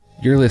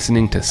You're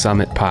listening to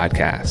Summit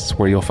Podcasts,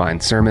 where you'll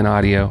find sermon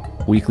audio,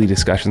 weekly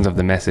discussions of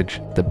the message,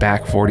 the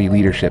Back 40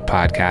 Leadership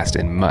Podcast,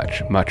 and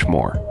much, much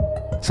more.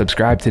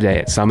 Subscribe today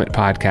at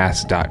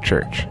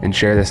summitpodcast.church and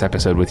share this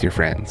episode with your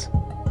friends.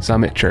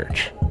 Summit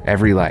Church,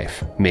 every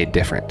life made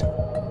different.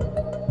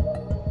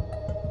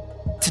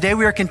 Today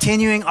we are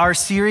continuing our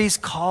series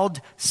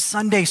called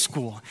Sunday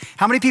School.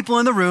 How many people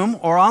in the room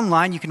or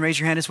online, you can raise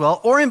your hand as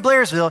well, or in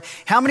Blairsville,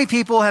 how many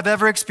people have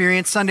ever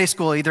experienced Sunday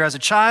School, either as a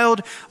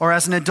child or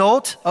as an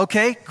adult?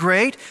 Okay,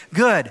 great,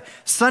 good.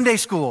 Sunday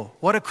School,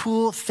 what a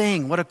cool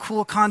thing, what a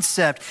cool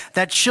concept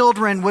that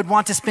children would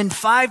want to spend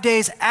 5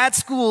 days at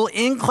school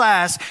in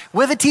class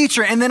with a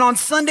teacher, and then on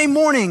Sunday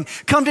morning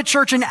come to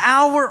church an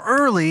hour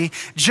early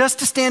just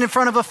to stand in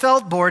front of a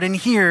felt board and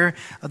hear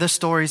the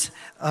stories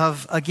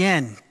of,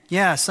 again,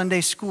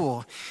 Sunday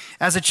school.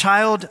 As a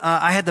child,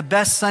 I had the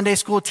best Sunday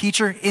school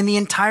teacher in the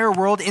entire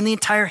world, in the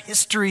entire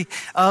history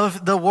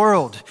of the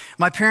world.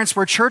 My parents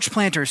were church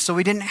planters, so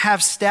we didn't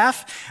have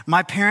staff.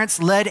 My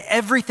parents led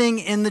everything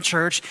in the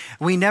church.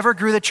 We never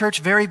grew the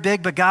church very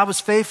big, but God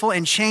was faithful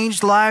and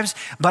changed lives.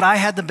 But I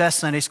had the best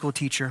Sunday school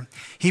teacher.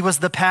 He was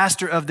the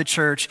pastor of the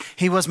church.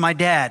 He was my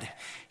dad.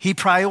 He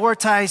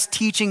prioritized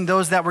teaching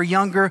those that were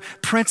younger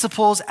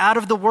principles out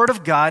of the Word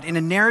of God in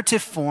a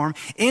narrative form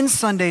in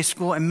Sunday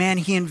school. And man,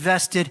 he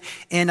invested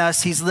in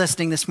us. He's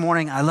listening this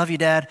morning. I love you,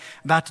 Dad.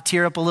 About to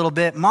tear up a little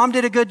bit. Mom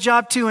did a good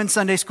job too in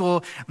Sunday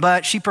school,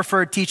 but she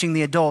preferred teaching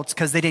the adults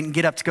because they didn't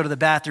get up to go to the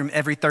bathroom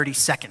every 30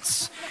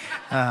 seconds.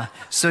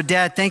 So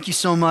Dad, thank you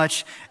so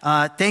much.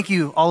 Thank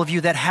you, all of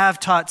you that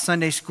have taught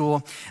Sunday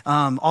school.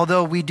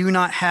 Although we do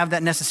not have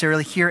that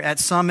necessarily here at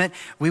Summit,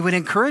 we would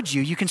encourage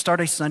you. You can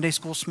start a Sunday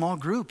school small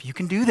group. You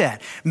can do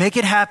that. Make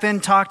it happen.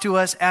 Talk to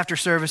us after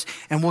service,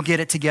 and we'll get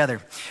it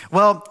together.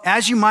 Well,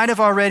 as you might have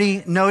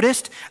already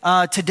noticed,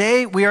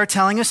 today we are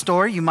telling a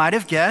story. You might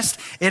have guessed.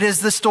 It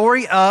is the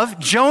story of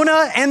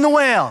Jonah and the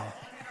whale.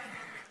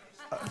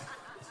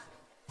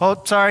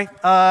 Oh, sorry.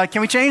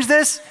 Can we change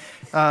this?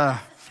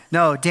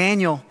 No,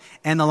 Daniel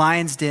and the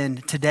lion's den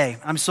today.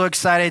 I'm so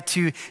excited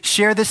to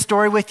share this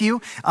story with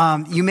you.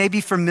 You may be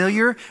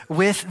familiar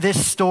with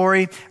this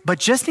story, but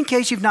just in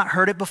case you've not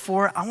heard it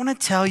before, I want to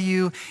tell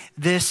you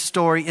this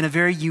story in a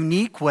very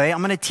unique way. I'm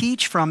going to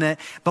teach from it,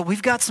 but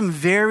we've got some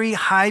very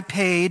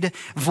high-paid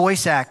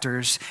voice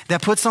actors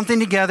that put something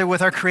together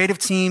with our creative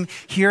team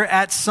here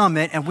at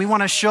Summit, and we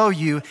want to show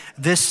you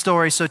this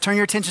story. So turn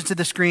your attention to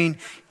the screen.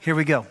 Here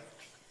we go.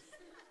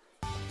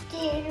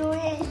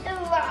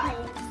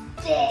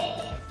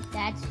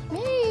 That's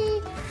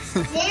me.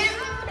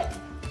 Daniel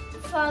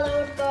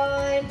followed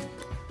God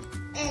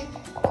and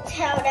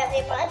told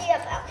everybody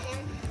about him,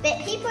 but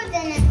people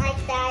didn't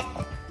like that.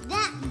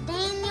 That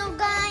Daniel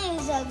guy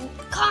is a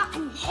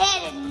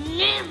cotton-headed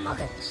nimble.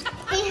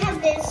 He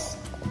had this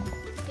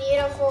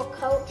beautiful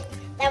coat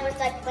that was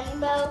like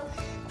rainbow,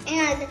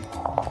 and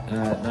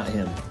not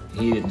him.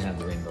 He didn't have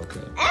the rainbow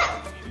coat.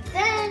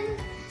 Then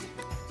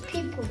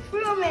people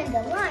threw him in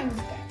the lion's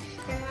den.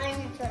 The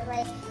lions were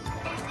like,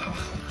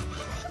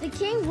 The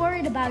king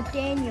worried about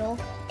Daniel,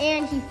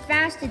 and he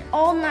fasted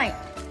all night.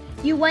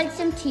 You want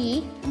some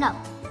tea? No.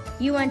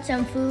 You want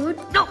some food?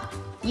 No.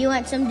 You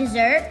want some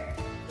dessert?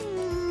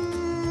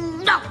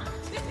 No.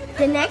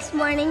 The next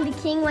morning, the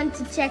king went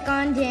to check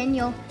on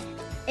Daniel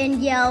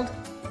and yelled,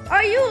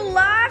 "Are you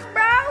alive,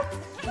 bro?"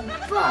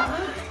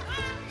 but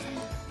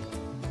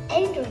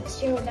angels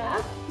showed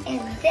up, and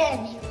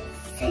then he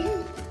was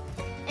saved.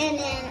 And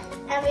then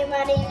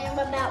everybody knew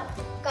about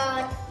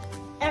God.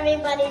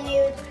 Everybody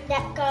knew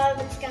that God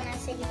was gonna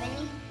save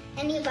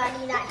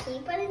anybody that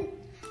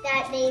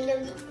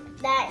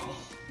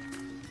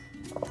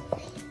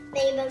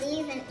they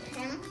believe in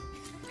him.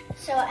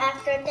 So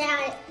after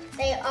that,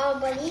 they all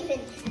believe in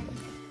him.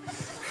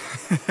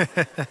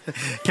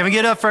 Can we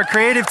get up for our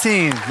creative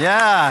team?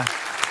 Yeah.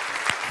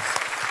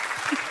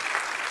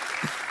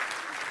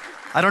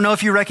 I don't know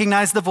if you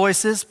recognize the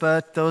voices,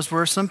 but those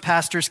were some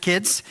pastors'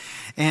 kids.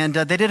 And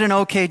they did an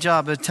okay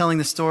job of telling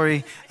the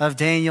story of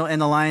Daniel and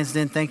the lion's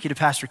den. Thank you to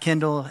Pastor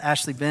Kendall.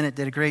 Ashley Bennett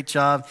did a great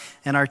job,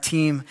 and our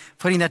team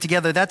putting that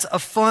together. That's a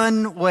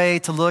fun way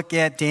to look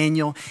at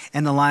Daniel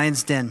and the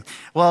lion's den.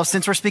 Well,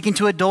 since we're speaking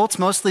to adults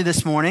mostly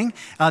this morning,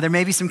 there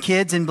may be some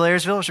kids in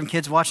Blairsville or some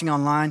kids watching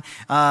online,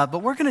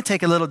 but we're going to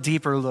take a little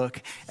deeper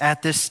look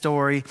at this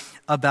story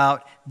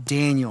about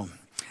Daniel.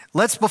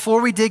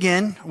 Before we dig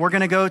in, we're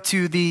going to go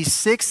to the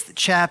 6th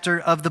chapter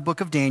of the book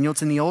of Daniel.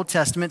 It's in the Old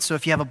Testament. So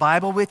if you have a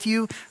Bible with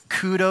you,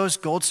 kudos,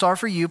 gold star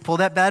for you. Pull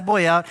that bad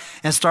boy out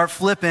and start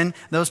flipping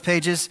those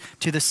pages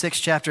to the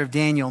 6th chapter of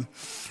Daniel.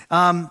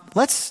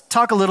 Let's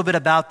talk a little bit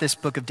about this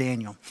book of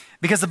Daniel,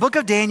 because the book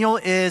of Daniel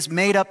is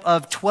made up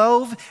of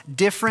 12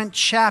 different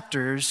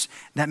chapters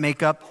that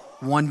make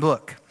up one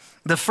book.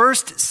 The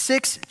first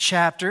 6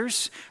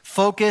 chapters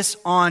focus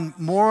on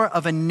more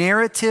of a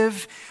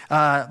narrative,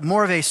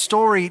 more of a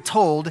story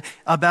told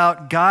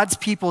about God's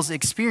people's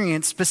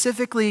experience,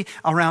 specifically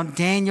around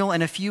Daniel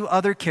and a few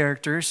other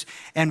characters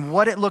and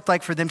what it looked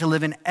like for them to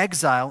live in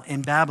exile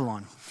in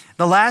Babylon.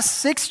 The last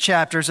 6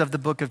 chapters of the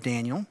book of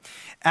Daniel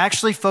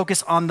actually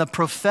focus on the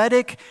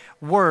prophetic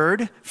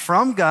word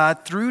from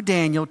God through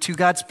Daniel to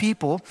God's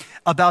people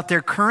about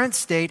their current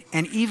state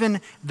and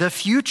even the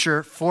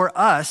future for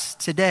us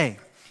today.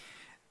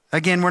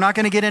 Again, we're not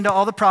going to get into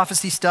all the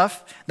prophecy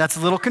stuff. That's a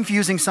little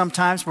confusing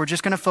sometimes. We're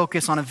just going to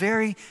focus on a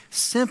very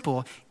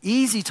simple,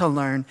 easy to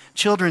learn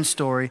children's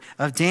story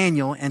of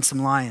Daniel and some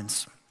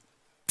lions.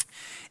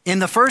 In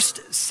the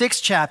first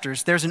 6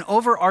 chapters, there's an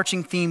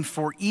overarching theme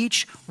for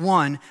each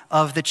one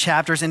of the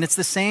chapters, and it's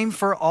the same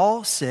for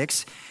all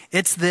 6.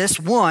 It's this: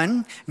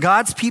 1,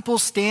 God's people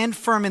stand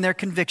firm in their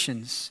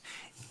convictions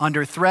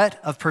under threat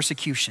of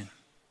persecution.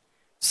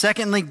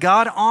 Secondly,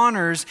 God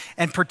honors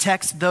and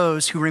protects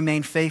those who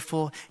remain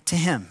faithful to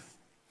him.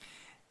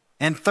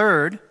 And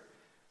third,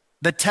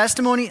 the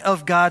testimony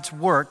of God's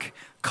work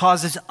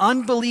causes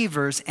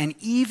unbelievers and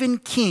even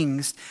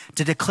kings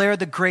to declare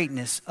the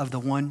greatness of the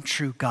one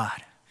true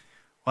God.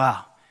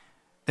 Wow.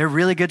 They're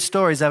really good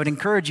stories. I would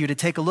encourage you to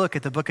take a look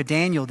at the book of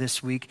Daniel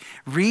this week.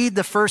 Read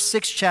the first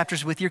 6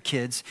 chapters with your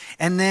kids,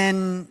 and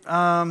then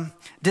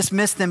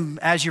dismiss them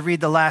as you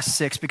read the last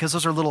 6, because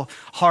those are a little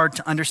hard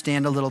to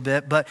understand a little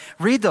bit. But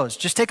read those.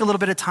 Just take a little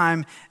bit of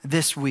time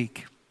this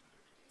week.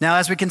 Now,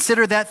 as we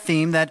consider that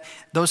theme, that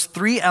those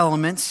 3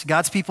 elements,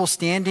 God's people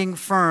standing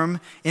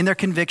firm in their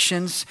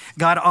convictions,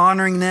 God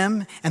honoring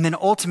them, and then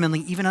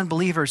ultimately even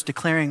unbelievers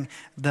declaring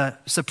the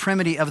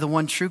supremacy of the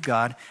one true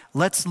God,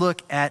 let's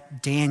look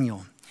at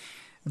Daniel.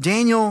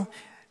 Daniel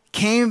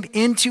came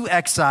into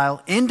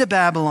exile, into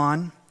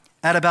Babylon,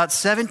 at about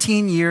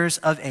 17 years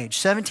of age,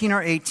 17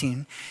 or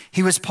 18.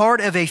 He was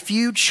part of a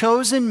few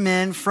chosen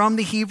men from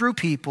the Hebrew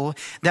people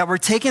that were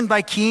taken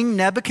by King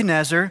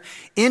Nebuchadnezzar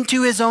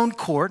into his own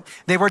court.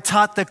 They were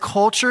taught the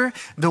culture,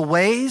 the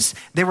ways.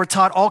 They were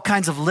taught all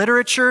kinds of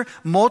literature,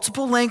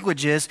 multiple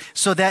languages,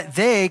 so that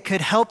they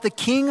could help the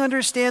king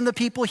understand the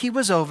people he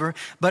was over,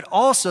 but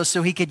also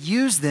so he could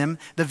use them,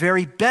 the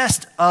very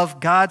best of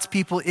God's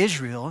people,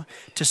 Israel,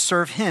 to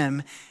serve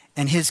him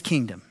and his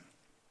kingdom.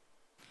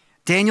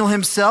 Daniel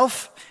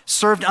himself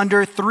served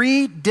under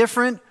 3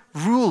 different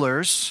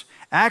rulers,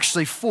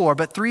 actually 4,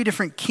 but 3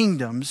 different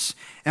kingdoms,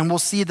 and we'll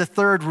see the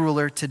 3rd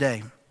ruler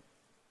today.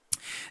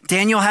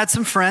 Daniel had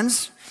some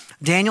friends.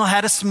 Daniel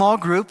had a small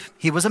group.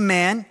 He was a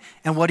man,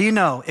 and what do you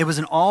know? It was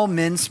an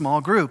all-men small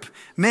group.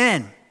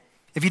 Men,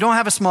 if you don't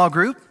have a small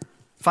group,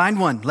 find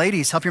one.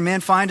 Ladies, help your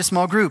man find a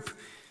small group.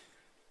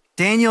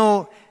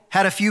 Daniel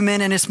had a few men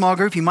in his small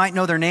group. You might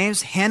know their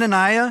names: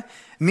 Hananiah,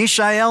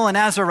 Mishael, and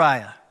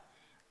Azariah.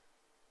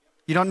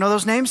 You don't know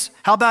those names?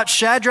 How about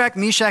Shadrach,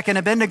 Meshach, and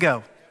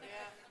Abednego?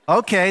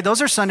 Okay,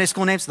 those are Sunday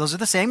school names. Those are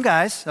the same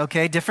guys,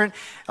 okay, different.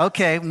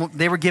 Okay,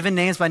 they were given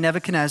names by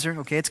Nebuchadnezzar.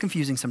 Okay, it's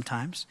confusing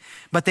sometimes.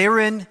 But they were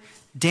in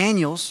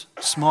Daniel's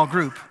small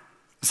group.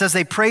 It says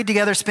they prayed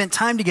together, spent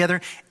time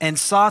together, and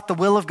sought the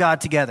will of God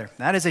together.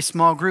 That is a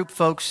small group,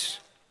 folks.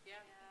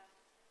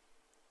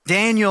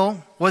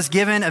 Daniel was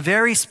given a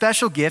very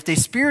special gift, a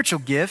spiritual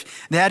gift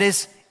that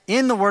is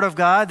in the Word of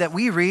God that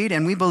we read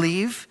and we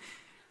believe,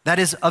 that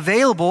is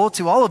available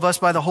to all of us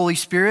by the Holy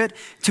Spirit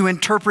to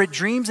interpret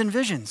dreams and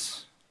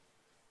visions.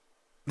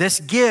 This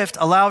gift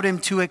allowed him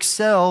to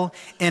excel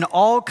in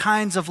all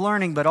kinds of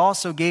learning, but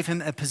also gave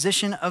him a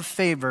position of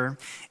favor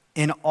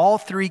in all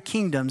 3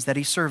 kingdoms that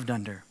he served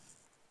under.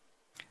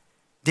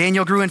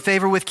 Daniel grew in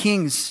favor with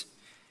kings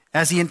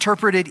as he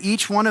interpreted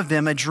each one of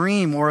them a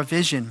dream or a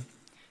vision.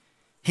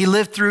 He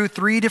lived through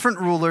 3 different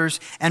rulers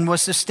and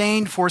was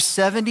sustained for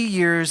 70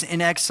 years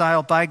in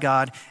exile by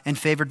God and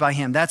favored by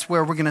him. That's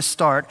where we're going to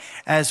start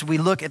as we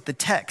look at the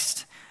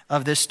text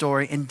of this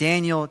story in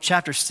Daniel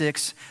chapter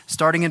 6,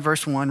 starting in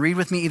verse 1. Read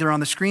with me either on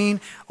the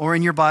screen or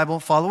in your Bible.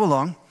 Follow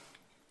along.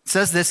 It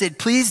says this: "It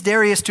pleased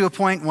Darius to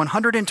appoint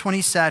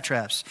 120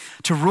 satraps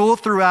to rule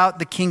throughout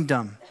the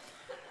kingdom,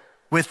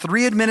 with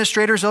 3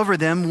 administrators over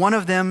them, one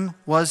of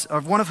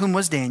whom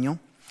was Daniel.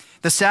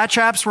 The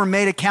satraps were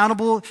made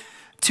accountable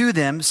to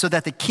them so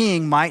that the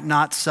king might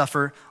not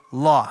suffer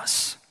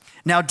loss.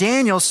 Now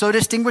Daniel so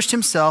distinguished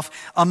himself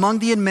among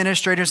the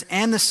administrators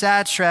and the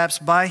satraps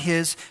by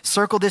his,"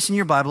 circle this in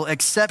your Bible,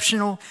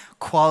 "exceptional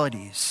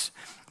qualities,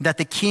 that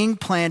the king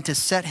planned to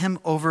set him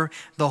over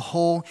the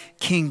whole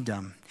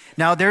kingdom."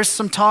 Now there's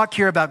some talk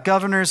here about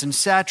governors and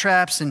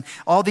satraps and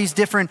all these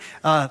different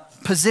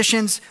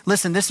positions.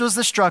 Listen, this was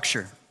the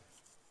structure.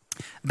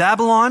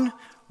 Babylon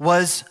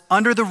was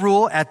under the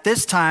rule at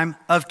this time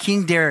of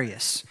King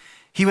Darius.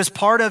 He was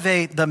part of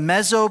the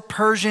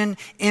Medo-Persian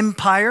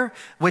Empire,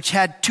 which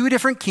had 2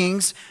 different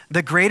kings,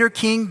 the greater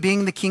king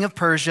being the king of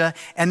Persia,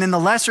 and then the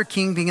lesser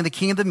king being the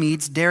king of the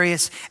Medes.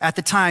 Darius, at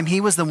the time, he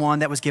was the one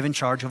that was given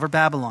charge over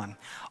Babylon.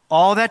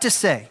 All that to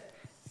say,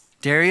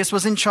 Darius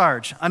was in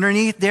charge.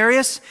 Underneath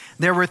Darius,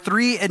 there were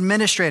 3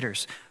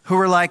 administrators who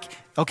were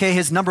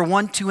his number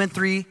 1, 2, and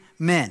 3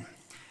 men.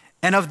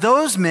 And of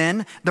those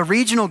men, the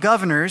regional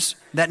governors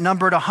that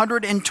numbered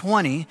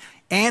 120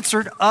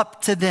 answered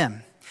up to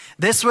them.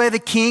 This way the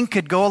king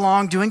could go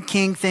along doing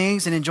king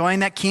things and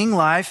enjoying that king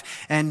life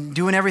and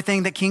doing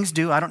everything that kings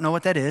do. I don't know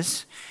what that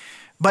is.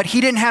 But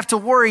he didn't have to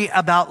worry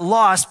about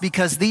loss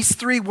because these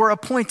three were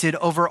appointed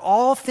over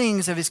all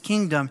things of his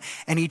kingdom,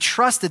 and he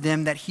trusted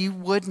them that he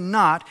would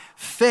not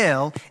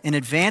fail in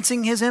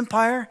advancing his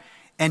empire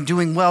and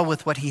doing well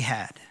with what he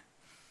had.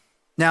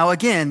 Now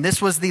again,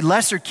 this was the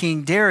lesser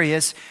king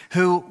Darius,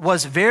 who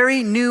was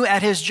very new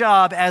at his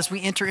job as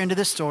we enter into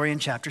this story in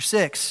chapter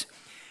 6.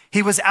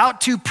 He was out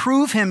to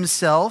prove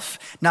himself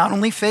not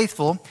only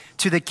faithful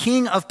to the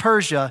king of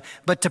Persia,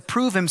 but to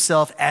prove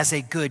himself as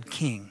a good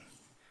king.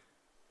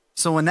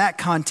 So in that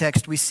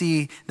context, we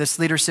see this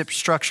leadership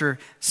structure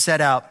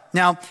set out.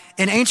 Now,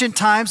 in ancient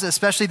times,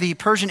 especially the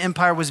Persian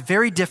Empire was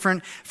very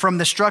different from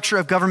the structure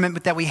of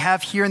government that we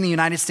have here in the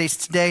United States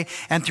today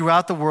and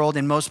throughout the world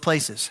in most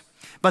places.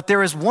 But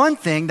there is one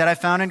thing that I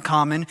found in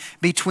common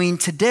between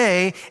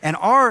today and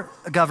our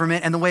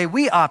government and the way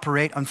we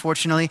operate,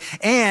 unfortunately,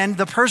 and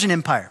the Persian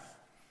Empire.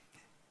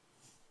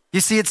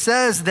 You see, it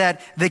says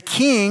that the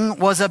king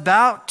was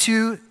about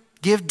to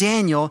give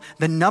Daniel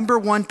the number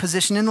one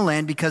position in the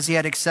land because he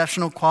had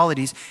exceptional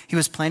qualities. He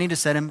was planning to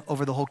set him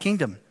over the whole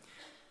kingdom.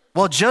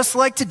 Well, just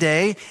like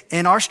today,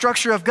 in our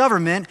structure of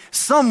government,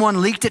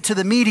 someone leaked it to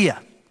the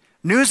media.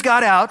 News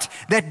got out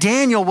that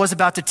Daniel was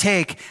about to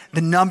take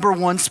the number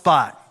one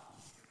spot.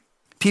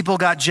 People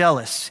got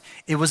jealous.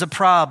 It was a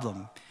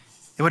problem.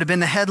 It would have been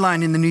the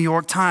headline in the New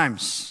York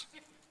Times.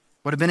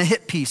 Would have been a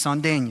hit piece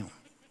on Daniel.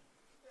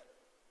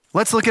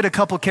 Let's look at a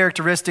couple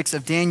characteristics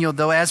of Daniel,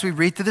 though, as we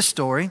read through the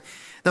story.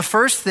 The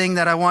first thing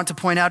that I want to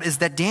point out is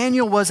that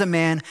Daniel was a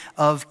man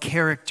of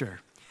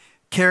character.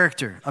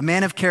 Character, a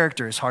man of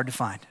character is hard to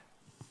find.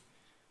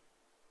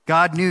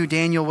 God knew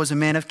Daniel was a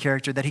man of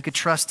character, that he could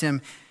trust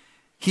him.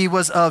 He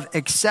was of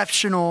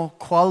exceptional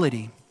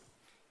quality.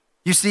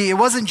 You see, it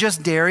wasn't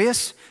just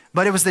Darius,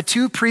 but it was the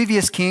two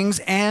previous kings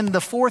and the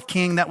fourth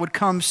king that would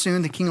come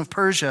soon, the king of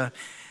Persia,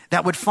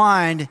 that would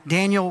find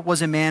Daniel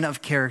was a man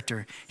of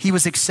character. He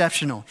was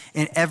exceptional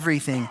in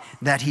everything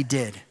that he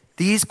did.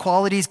 These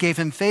qualities gave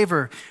him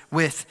favor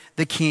with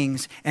the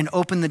kings and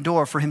opened the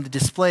door for him to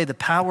display the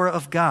power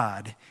of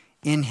God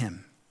in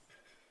him.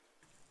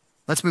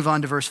 Let's move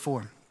on to verse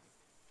 4.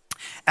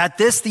 At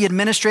this, the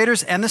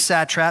administrators and the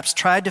satraps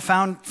tried to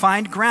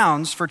find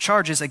grounds for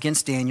charges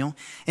against Daniel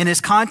in his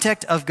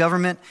conduct of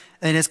government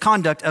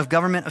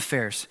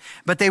affairs,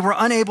 but they were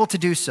unable to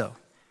do so.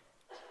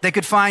 They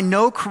could find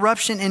no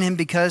corruption in him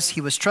because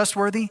he was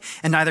trustworthy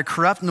and neither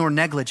corrupt nor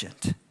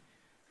negligent.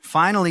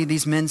 Finally,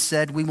 these men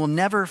said, "We will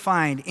never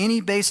find any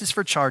basis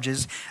for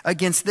charges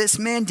against this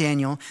man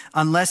Daniel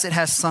unless it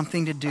has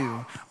something to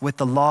do with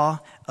the law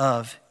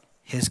of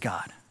his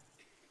God."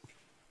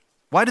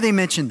 Why do they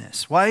mention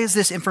this? Why is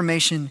this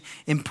information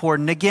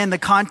important? Again, the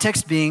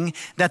context being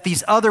that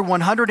these other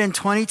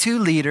 122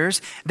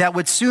 leaders that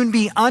would soon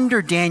be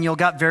under Daniel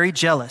got very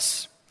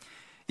jealous.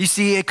 You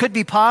see, it could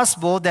be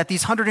possible that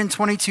these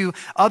 122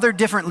 other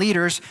different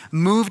leaders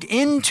moved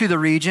into the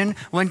region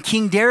when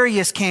King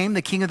Darius came,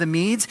 the king of the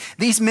Medes.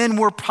 These men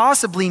were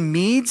possibly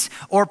Medes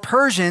or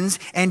Persians,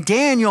 and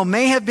Daniel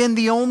may have been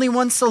the only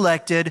one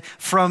selected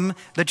from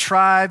the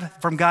tribe,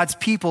 from God's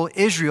people,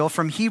 Israel,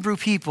 from Hebrew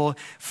people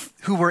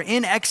who were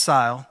in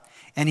exile.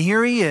 And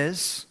here he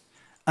is,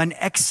 an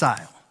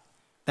exile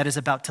that is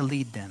about to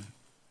lead them.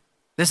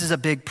 This is a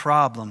big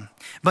problem.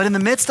 But in the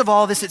midst of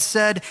all this, it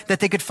said that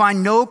they could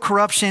find no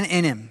corruption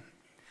in him.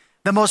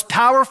 The most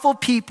powerful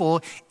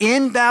people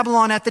in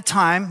Babylon at the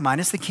time,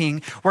 minus the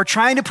king, were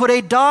trying to put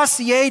a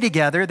dossier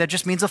together, that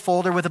just means a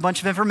folder with a bunch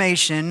of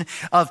information,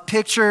 of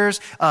pictures,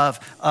 of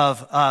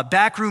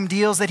backroom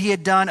deals that he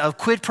had done, of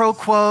quid pro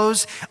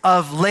quos,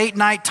 of late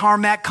night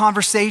tarmac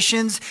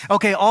conversations.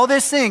 Okay, all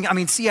this thing,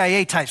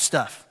 CIA type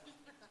stuff.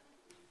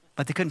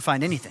 But they couldn't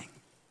find anything.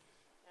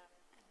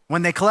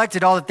 When they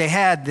collected all that they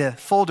had, the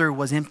folder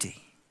was empty.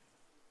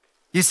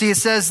 You see, it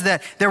says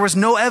that there was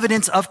no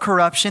evidence of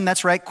corruption.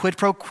 That's right, quid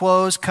pro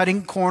quos,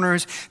 cutting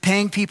corners,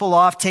 paying people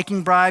off,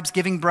 taking bribes,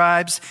 giving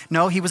bribes.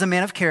 No, he was a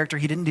man of character.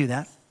 He didn't do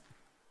that.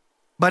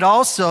 But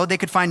also, they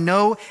could find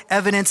no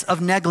evidence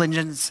of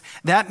negligence.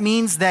 That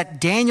means that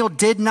Daniel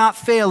did not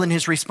fail in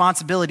his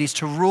responsibilities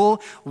to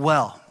rule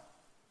well.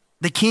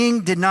 The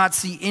king did not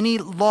see any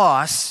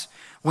loss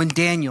when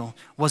Daniel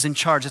was in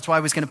charge. That's why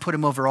he was going to put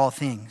him over all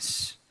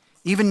things.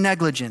 Even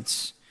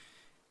negligence,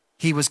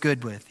 he was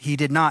good with. He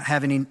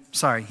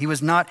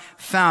was not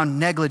found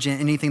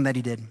negligent in anything that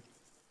he did.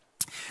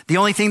 The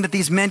only thing that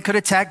these men could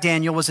attack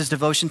Daniel was his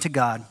devotion to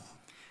God.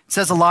 It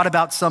says a lot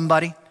about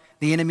somebody,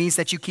 the enemies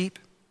that you keep,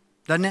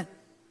 doesn't it?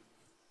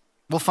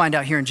 We'll find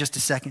out here in just a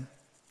second.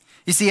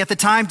 You see, at the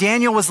time,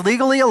 Daniel was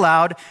legally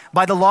allowed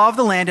by the law of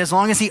the land, as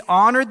long as he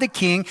honored the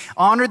king,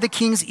 honored the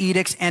king's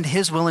edicts and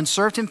his will, and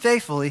served him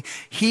faithfully,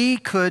 he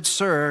could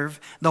serve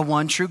the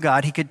one true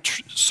God. He could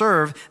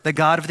serve the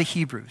God of the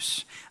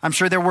Hebrews. I'm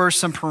sure there were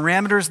some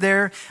parameters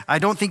there. I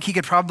don't think he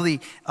could probably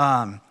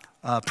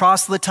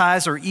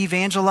proselytize or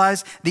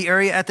evangelize the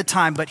area at the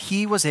time, but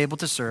he was able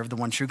to serve the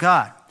one true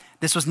God.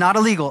 This was not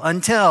illegal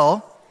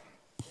until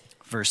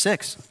verse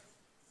 6.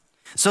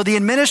 So the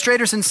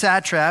administrators and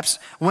satraps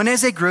went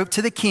as a group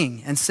to the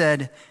king and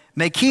said,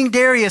 "May King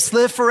Darius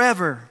live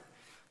forever."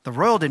 The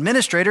royal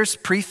administrators,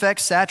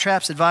 prefects,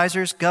 satraps,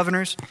 advisors,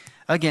 governors,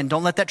 again,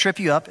 don't let that trip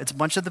you up. It's a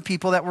bunch of the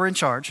people that were in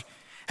charge,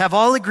 have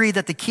all agreed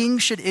that the king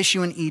should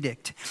issue an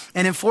edict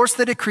and enforce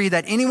the decree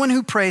that anyone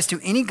who prays to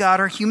any god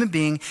or human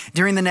being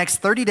during the next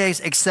 30 days,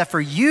 except for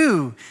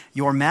you,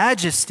 your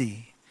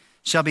majesty,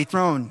 shall be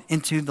thrown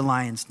into the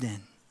lion's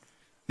den.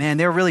 Man,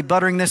 they're really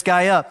buttering this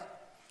guy up.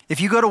 If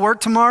you go to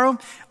work tomorrow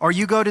or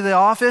you go to the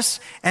office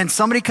and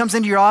somebody comes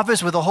into your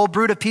office with a whole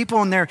brood of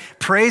people and they're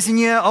praising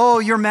you, oh,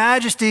 your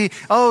majesty,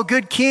 oh,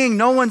 good king,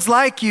 no one's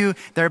like you,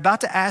 they're about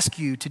to ask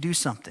you to do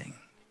something.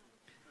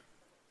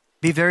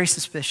 Be very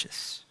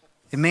suspicious.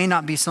 It may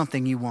not be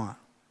something you want.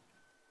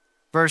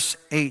 Verse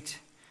 8,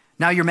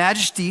 now your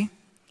majesty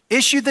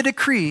issue the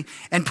decree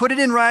and put it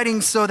in writing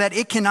so that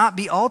it cannot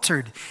be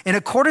altered in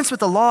accordance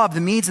with the law of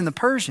the Medes and the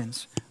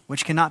Persians,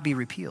 which cannot be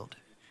repealed.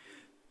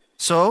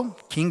 So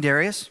King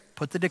Darius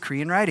put the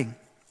decree in writing.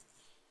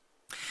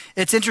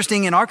 It's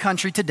interesting, in our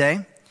country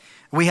today,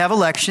 we have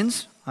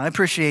elections. I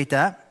appreciate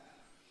that.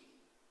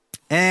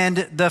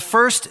 And the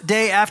first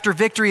day after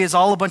victory is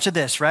all a bunch of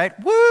this, right?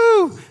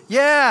 Woo!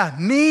 Yeah,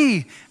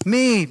 me.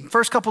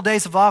 First couple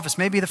days of office,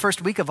 maybe the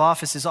first week of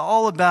office is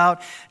all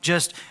about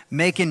just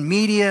making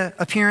media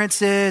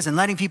appearances and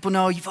letting people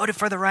know you voted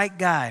for the right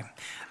guy.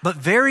 But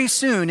very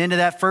soon into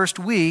that first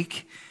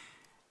week,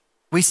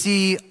 we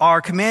see our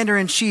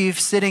commander-in-chief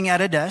sitting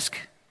at a desk,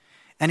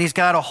 and he's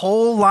got a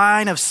whole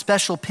line of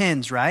special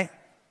pens, right?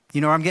 You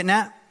know where I'm getting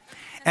at?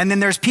 And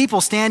then there's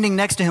people standing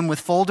next to him with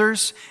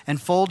folders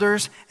and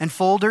folders and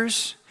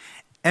folders.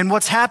 And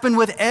what's happened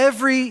with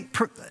every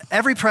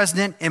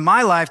president in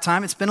my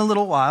lifetime, it's been a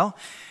little while,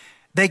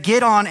 they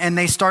get on and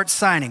they start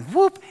signing,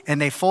 whoop,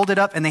 and they fold it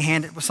up and they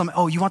hand it to someone.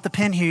 Oh, you want the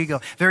pen? Here you go.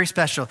 Very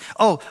special.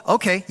 Oh,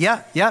 okay,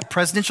 yeah,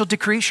 presidential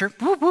decree, sure.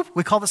 Whoop, whoop.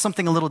 We call this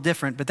something a little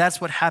different, but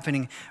that's what's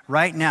happening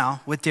right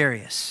now with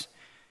Darius.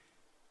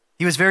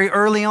 He was very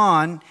early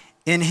on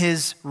in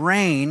his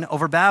reign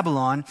over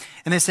Babylon,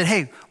 and they said,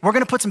 hey, we're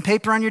going to put some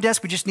paper on your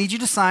desk. We just need you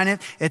to sign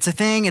it. It's a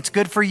thing. It's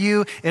good for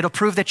you. It'll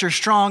prove that you're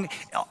strong.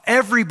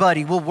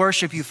 Everybody will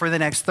worship you for the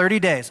next 30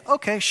 days.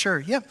 Okay, sure.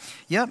 Yep,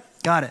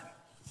 got it.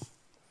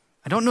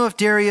 I don't know if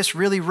Darius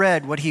really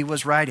read what he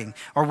was writing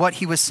or what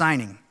he was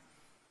signing,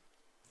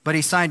 but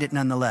he signed it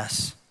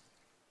nonetheless.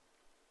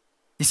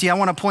 You see, I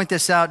want to point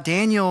this out.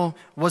 Daniel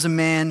was a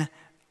man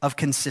of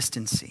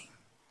consistency.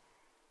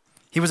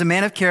 He was a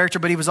man of character,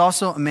 but he was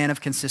also a man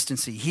of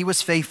consistency. He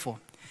was faithful.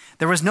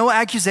 There was no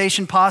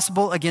accusation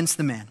possible against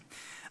the man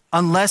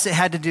unless it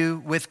had to do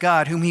with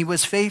God, whom he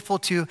was faithful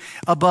to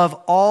above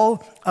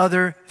all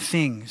other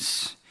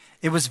things.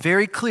 It was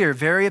very clear,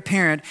 very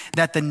apparent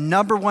that the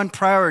number one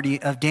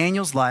priority of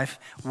Daniel's life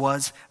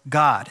was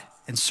God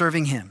and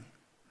serving him.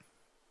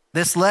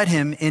 This led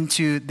him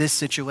into this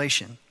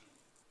situation.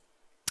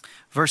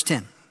 Verse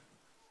 10.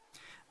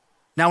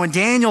 Now, when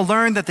Daniel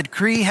learned that the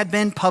decree had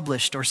been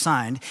published or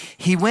signed,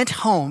 he went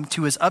home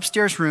to his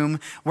upstairs room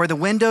where the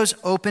windows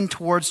opened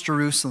towards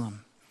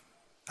Jerusalem.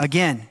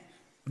 Again,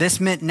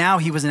 this meant now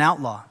he was an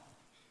outlaw.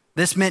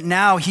 This meant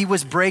now he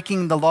was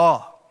breaking the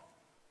law,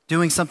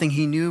 doing something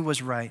he knew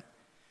was right.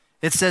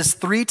 It says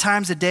 3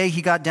 times a day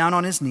he got down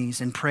on his knees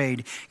and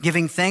prayed,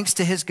 giving thanks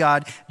to his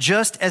God,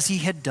 just as he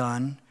had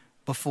done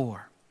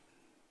before.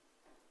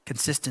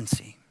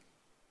 Consistency.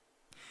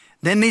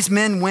 Then these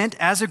men went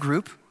as a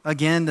group.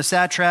 Again, the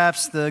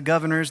satraps, the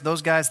governors,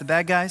 those guys, the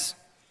bad guys.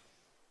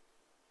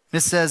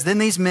 It says, then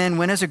these men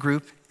went as a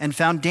group and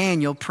found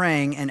Daniel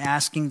praying and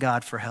asking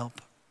God for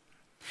help.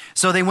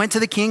 So they went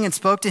to the king and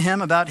spoke to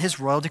him about his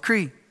royal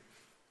decree.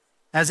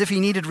 As if he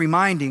needed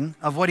reminding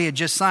of what he had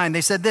just signed,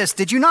 they said this,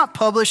 did you not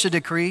publish a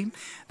decree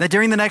that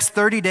during the next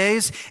 30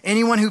 days,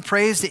 anyone who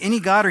prays to any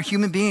god or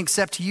human being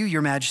except to you,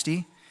 your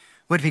majesty,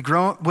 would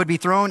be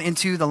thrown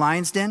into the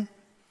lion's den?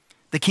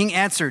 The king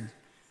answered,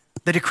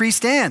 the decree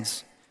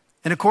stands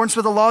in accordance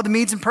with the law of the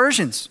Medes and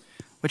Persians,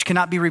 which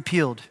cannot be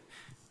repealed.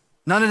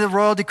 None of the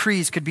royal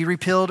decrees could be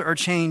repealed or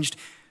changed.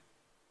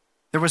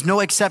 There was no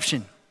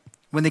exception.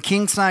 When the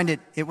king signed it,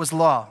 it was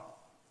law.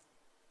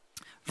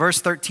 Verse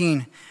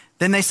 13,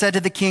 then they said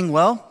to the king,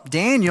 well,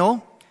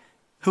 Daniel,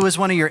 who is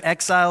one of your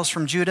exiles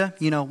from Judah,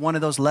 one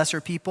of those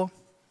lesser people,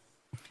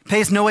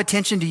 pays no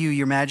attention to you,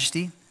 your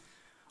majesty,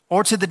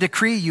 or to the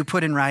decree you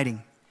put in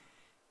writing.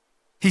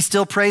 He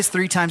still prays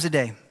 3 times a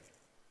day.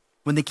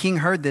 When the king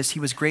heard this, he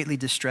was greatly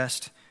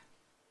distressed.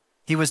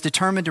 He was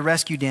determined to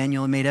rescue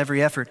Daniel and made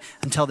every effort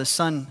until the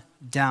sun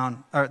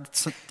down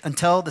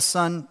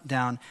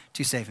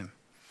to save him.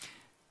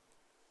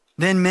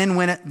 Then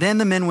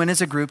the men went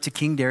as a group to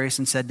King Darius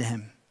and said to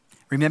him,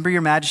 remember,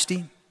 your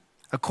majesty,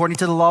 according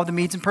to the law of the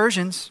Medes and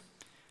Persians,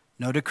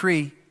 no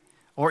decree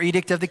or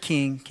edict of the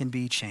king can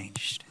be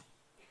changed.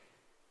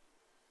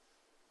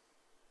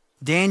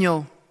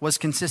 Daniel was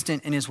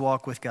consistent in his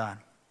walk with God.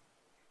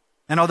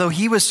 And although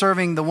he was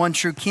serving the one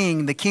true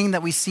king, the king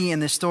that we see in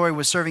this story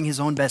was serving his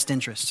own best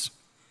interests.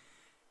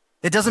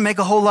 It doesn't make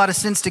a whole lot of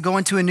sense to go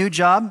into a new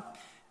job.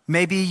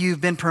 Maybe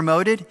you've been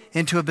promoted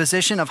into a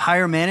position of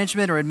higher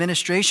management or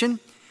administration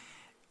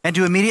and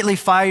to immediately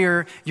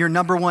fire your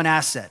number one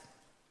asset.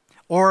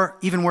 or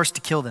even worse, to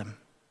kill them.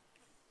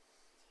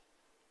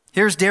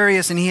 Here's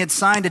Darius, and he had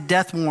signed a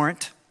death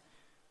warrant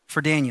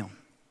for Daniel.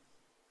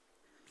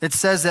 It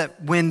says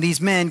that when these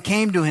men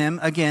came to him,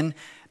 again,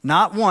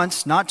 not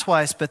once, not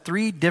twice, but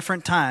 3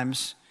 different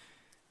times,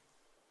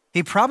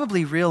 he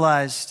probably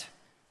realized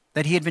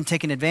that he had been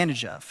taken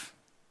advantage of,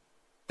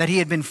 that he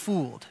had been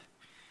fooled,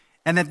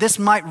 and that this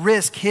might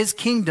risk his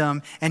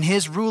kingdom and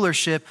his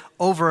rulership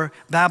over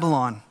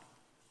Babylon.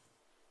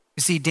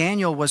 You see,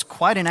 Daniel was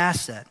quite an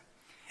asset.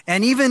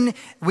 And even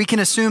we can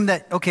assume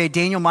that, okay,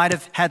 Daniel might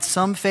have had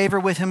some favor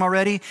with him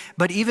already,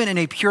 but even in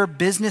a pure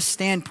business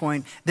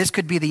standpoint, this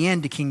could be the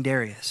end to King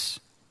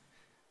Darius.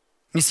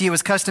 You see, it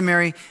was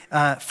customary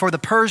for the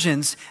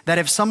Persians that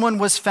if someone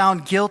was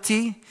found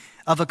guilty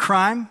of a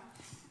crime,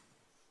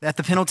 that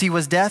the penalty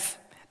was death,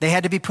 they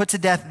had to be put to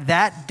death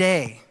that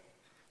day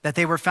that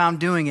they were found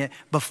doing it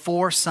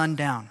before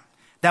sundown.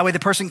 That way the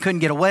person couldn't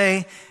get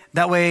away.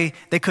 That way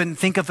they couldn't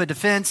think of a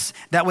defense.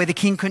 That way the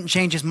king couldn't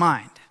change his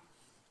mind.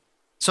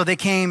 So they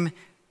came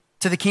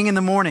to the king in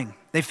the morning.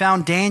 They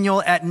found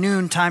Daniel at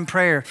noontime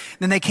prayer.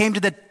 Then they came to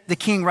the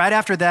king right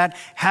after that,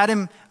 had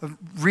him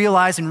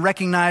realize and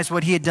recognize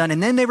what he had done.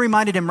 And then they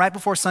reminded him right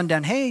before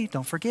sundown, hey,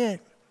 don't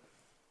forget,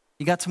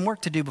 you got some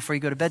work to do before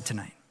you go to bed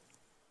tonight.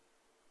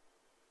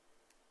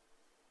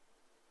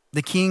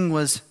 The king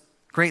was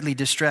greatly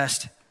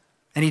distressed,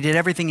 and he did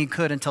everything he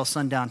could until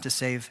sundown to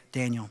save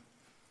Daniel.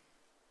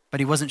 But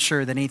he wasn't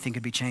sure that anything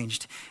could be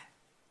changed.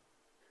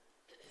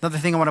 Another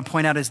thing I want to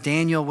point out is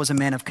Daniel was a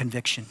man of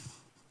conviction.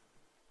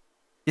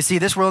 You see,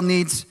 this world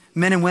needs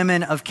men and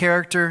women of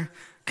character,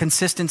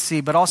 consistency,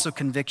 but also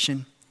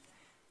conviction.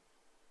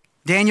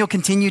 Daniel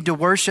continued to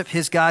worship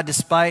his God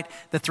despite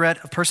the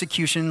threat of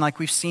persecution, like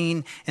we've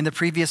seen in the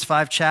previous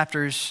 5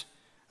 chapters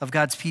of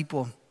God's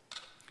people.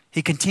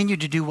 He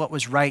continued to do what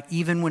was right,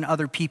 even when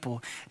other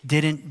people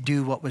didn't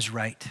do what was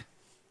right.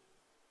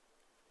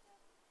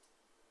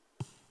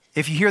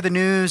 If you hear the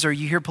news or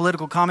you hear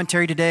political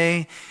commentary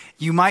today,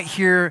 you might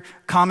hear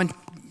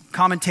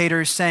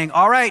commentators saying,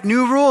 all right,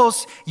 new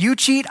rules. You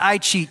cheat, I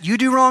cheat. You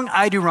do wrong,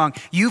 I do wrong.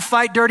 You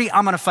fight dirty,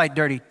 I'm going to fight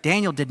dirty.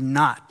 Daniel did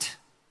not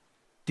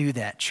do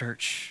that,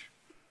 church.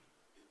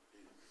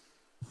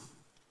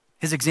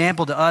 His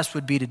example to us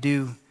would be to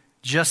do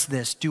just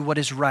this, do what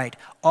is right,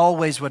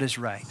 always what is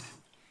right,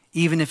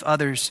 even if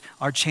others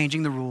are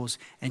changing the rules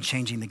and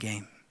changing the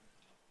game.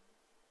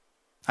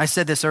 I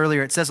said this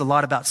earlier, it says a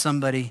lot about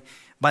somebody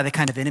by the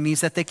kind of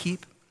enemies that they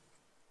keep.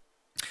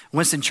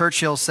 Winston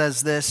Churchill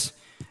says this,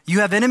 you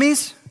have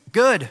enemies?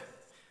 Good.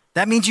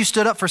 That means you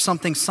stood up for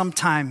something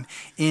sometime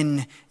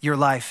in your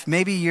life.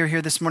 Maybe you're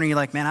here this morning, you're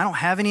like, man, I don't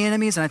have any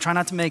enemies and I try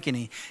not to make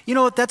any. You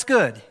know what, that's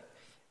good.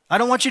 I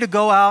don't want you to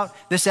go out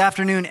this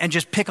afternoon and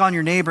just pick on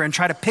your neighbor and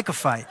try to pick a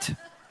fight.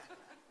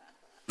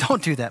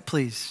 Don't do that,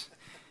 please.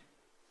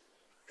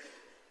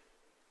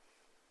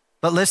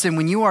 But listen,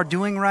 when you are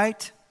doing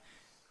right,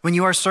 when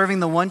you are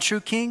serving the one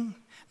true king,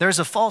 there's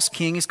a false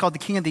king. He's called the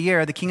king of the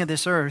air, the king of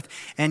this earth,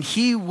 and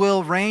he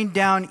will rain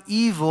down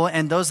evil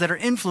and those that are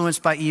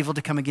influenced by evil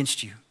to come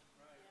against you.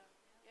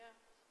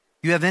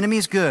 You have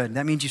enemies, good.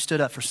 That means you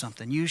stood up for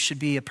something. You should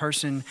be a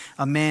person,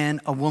 a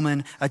man, a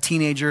woman, a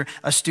teenager,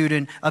 a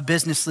student, a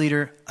business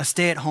leader, a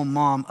stay-at-home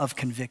mom of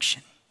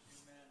conviction.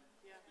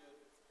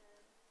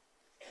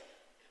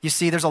 You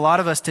see, there's a lot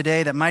of us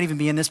today that might even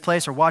be in this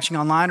place or watching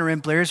online or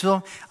in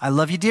Blairsville. I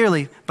love you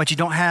dearly, but you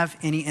don't have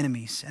any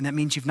enemies, and that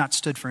means you've not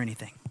stood for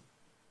anything.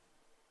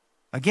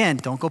 Again,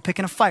 don't go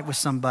picking a fight with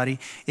somebody.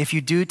 If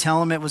you do, tell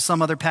them it was some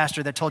other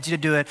pastor that told you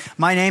to do it.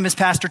 My name is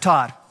Pastor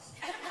Todd.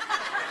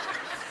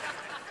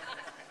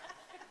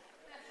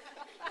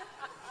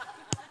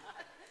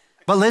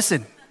 But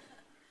listen,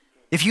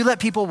 if you let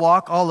people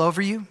walk all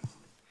over you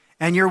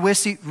and you're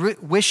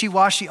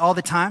wishy-washy all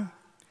the time,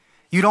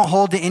 you don't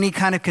hold to any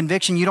kind of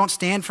conviction, you don't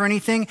stand for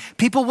anything,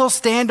 people will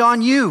stand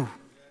on you.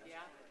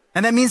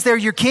 And that means they're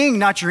your king,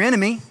 not your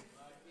enemy.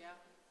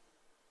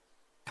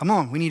 Come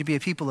on, we need to be a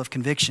people of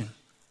conviction.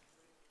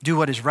 Do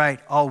what is right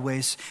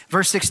always.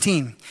 Verse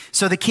 16,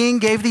 so the king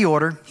gave the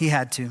order, he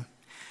had to.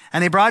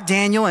 And they brought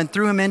Daniel and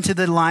threw him into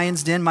the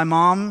lion's den. My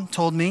mom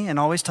told me and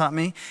always taught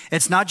me,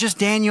 it's not just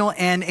Daniel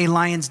and a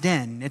lion's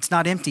den. It's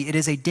not empty. It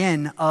is a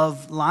den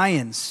of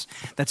lions.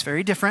 That's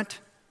very different.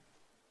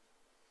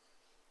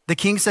 The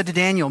king said to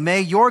Daniel,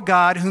 may your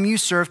God, whom you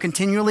serve,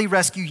 continually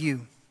rescue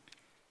you.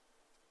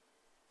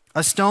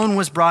 A stone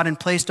was brought and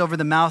placed over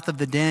the mouth of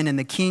the den, and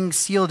the king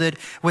sealed it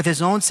with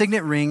his own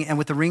signet ring and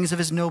with the rings of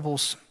his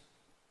nobles,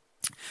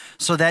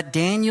 so that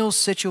Daniel's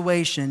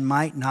situation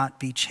might not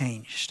be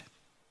changed.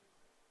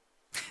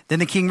 Then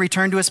the king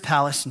returned to his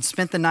palace and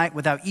spent the night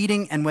without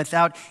eating and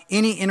without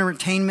any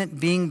entertainment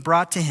being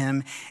brought to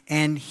him,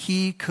 and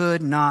he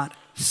could not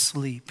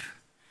sleep.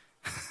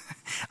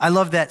 I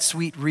love that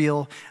sweet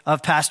reel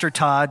of Pastor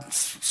Todd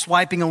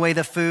swiping away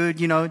the food.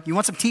 You know, you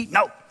want some tea?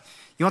 No.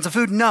 You want some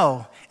food?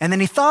 No. And then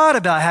he thought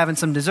about having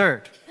some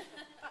dessert.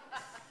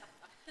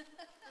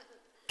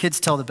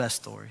 Kids tell the best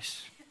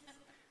stories.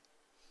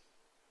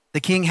 The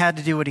king had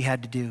to do what he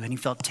had to do, and he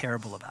felt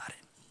terrible about it.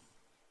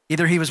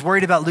 Either he was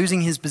worried about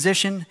losing his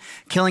position,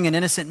 killing an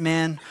innocent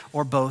man,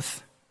 or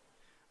both.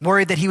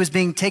 Worried that he was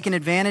being taken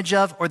advantage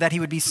of or that he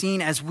would be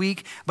seen as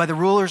weak by the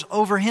rulers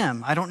over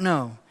him. I don't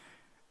know.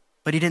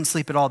 But he didn't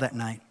sleep at all that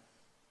night.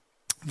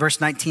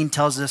 Verse 19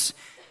 tells us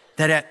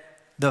that at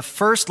the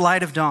first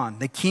light of dawn,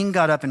 the king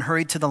got up and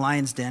hurried to the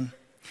lion's den.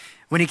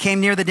 When he came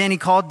near the den, he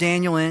called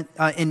Daniel in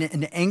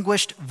an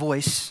anguished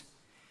voice.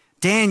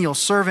 Daniel,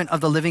 servant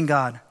of the living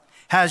God,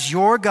 has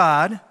your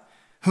God,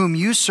 whom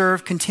you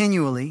serve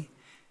continually,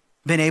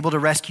 been able to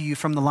rescue you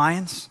from the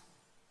lions?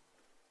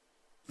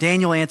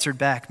 Daniel answered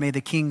back, may the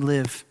king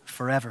live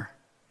forever.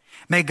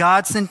 May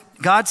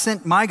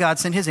my God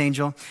sent his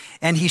angel,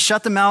 and he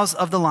shut the mouths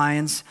of the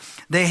lions.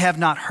 They have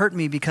not hurt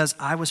me because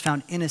I was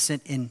found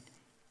innocent in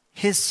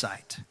his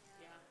sight.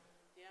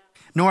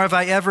 Nor have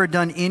I ever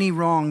done any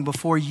wrong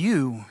before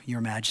you,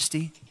 your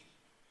majesty.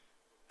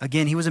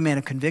 Again, he was a man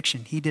of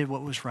conviction. He did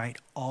what was right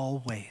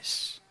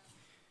always.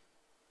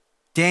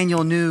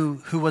 Daniel knew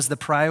who was the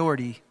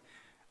priority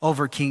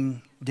over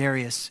King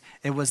Darius.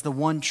 It was the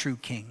one true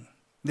king,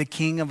 the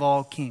king of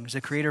all kings,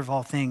 the creator of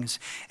all things.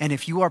 And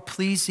if you are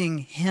pleasing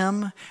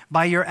him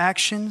by your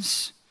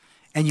actions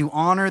and you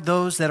honor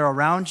those that are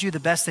around you the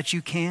best that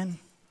you can,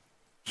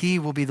 he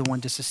will be the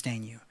one to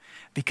sustain you,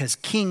 because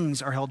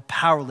kings are held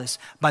powerless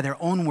by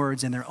their own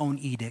words and their own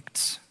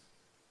edicts.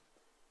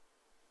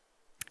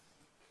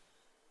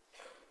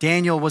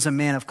 Daniel was a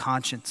man of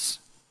conscience.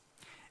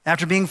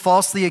 After being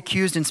falsely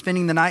accused and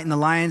spending the night in the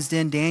lion's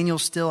den, Daniel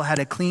still had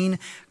a clean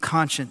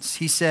conscience.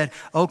 He said,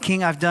 "O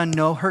king, I've done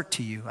no hurt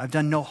to you. I've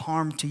done no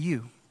harm to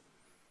you."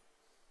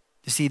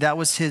 You see, that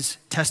was his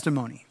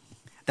testimony.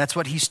 That's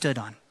what he stood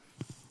on.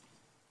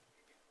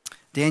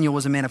 Daniel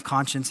was a man of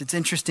conscience. It's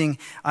interesting,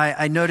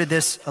 I noted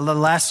this in the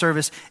last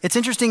service. It's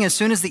interesting, as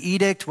soon as the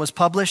edict was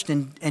published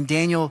and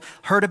Daniel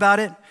heard about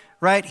it,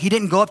 right? He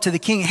didn't go up to the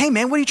king, "Hey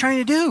man, what are you trying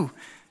to do?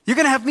 You're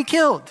going to have me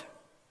killed."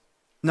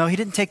 No, he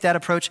didn't take that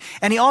approach.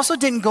 And he also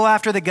didn't go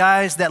after the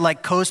guys that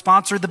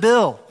co-sponsored the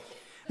bill.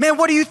 "Man,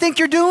 what do you think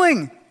you're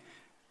doing?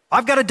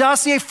 I've got a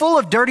dossier full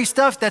of dirty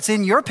stuff that's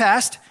in your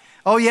past.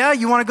 Oh yeah,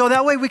 you want to go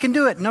that way? We can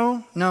do it."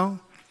 No.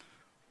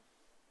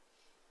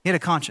 He had a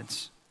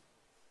conscience.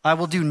 I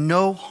will do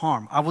no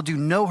harm. I will do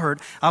no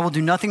hurt. I will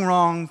do nothing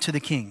wrong to the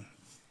king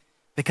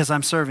because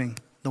I'm serving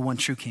the one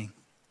true king.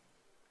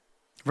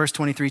 Verse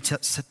 23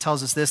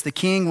 tells us this: the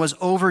king was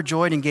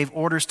overjoyed and gave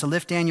orders to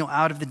lift Daniel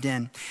out of the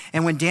den.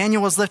 And when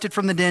Daniel was lifted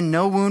from the den,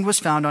 no wound was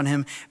found on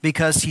him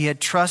because he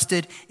had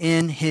trusted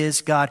in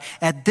his God.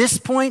 At this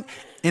point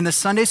in the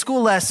Sunday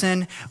school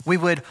lesson, we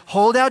would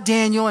hold out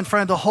Daniel in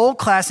front of the whole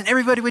class and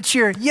everybody would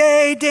cheer,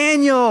 "Yay,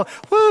 Daniel,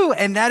 woo!"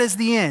 And that is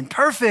the end.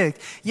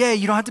 Perfect. Yay,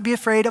 you don't have to be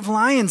afraid of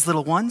lions,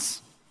 little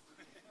ones.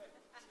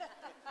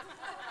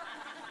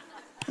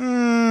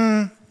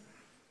 I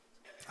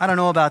don't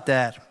know about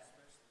that.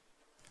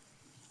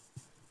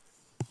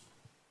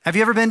 Have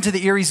you ever been to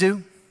the Erie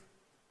Zoo?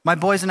 My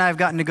boys and I have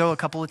gotten to go a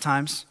couple of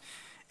times,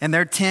 and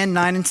they're 10,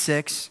 9, and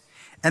 6,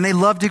 and they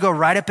love to go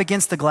right up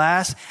against the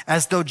glass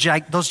as though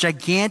those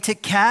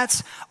gigantic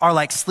cats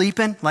are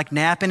sleeping,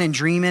 napping and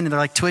dreaming, and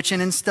they're twitching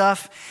and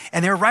stuff,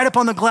 and they're right up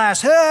on the glass.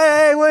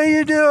 "Hey, what are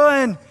you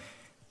doing?"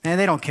 And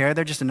they don't care.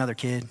 They're just another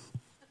kid.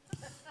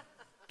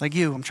 Like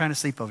you, I'm trying to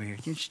sleep over here.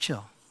 You just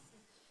chill.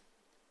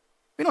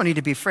 We don't need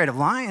to be afraid of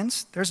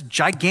lions. There's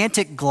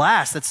gigantic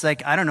glass that's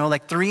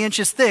 3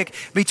 inches thick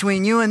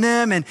between you and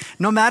them. And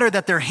no matter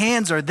that their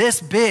hands are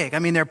this big,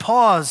 their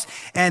paws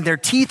and their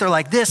teeth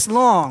are this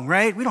long,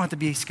 right? We don't have to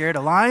be scared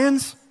of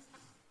lions.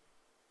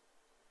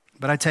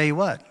 But I tell you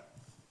what,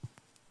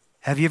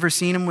 have you ever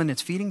seen them when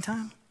it's feeding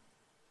time?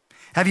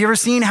 Have you ever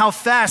seen how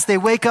fast they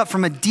wake up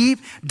from a deep,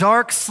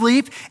 dark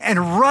sleep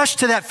and rush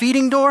to that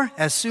feeding door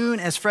as soon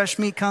as fresh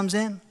meat comes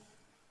in?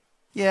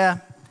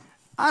 Yeah.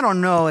 I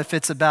don't know if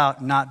it's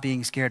about not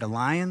being scared of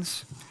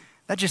lions.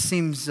 That just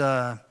seems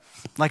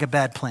like a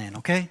bad plan,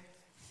 okay?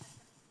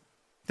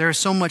 There is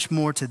so much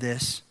more to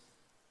this.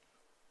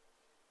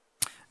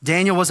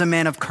 Daniel was a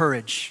man of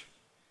courage.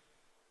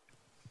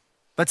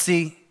 But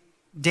see,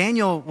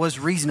 Daniel was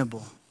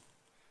reasonable.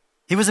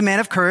 He was a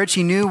man of courage.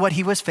 He knew what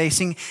he was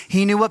facing.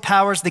 He knew what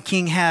powers the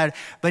king had,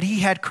 but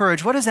he had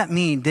courage. What does that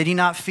mean? Did he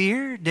not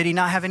fear? Did he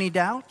not have any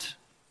doubt?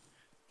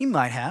 He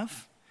might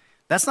have.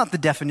 That's not the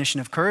definition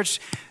of courage.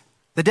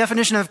 The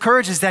definition of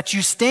courage is that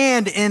you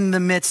stand in the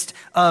midst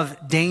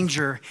of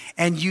danger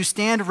and you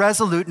stand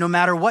resolute no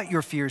matter what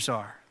your fears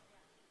are.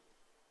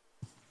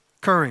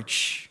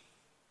 Courage.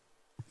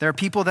 There are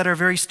people that are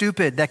very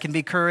stupid that can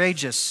be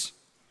courageous.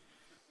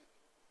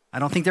 I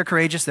don't think they're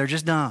courageous, they're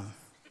just dumb.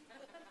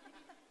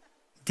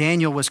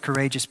 Daniel was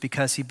courageous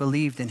because he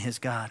believed in his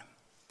God.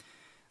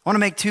 I want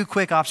to make 2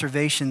 quick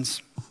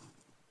observations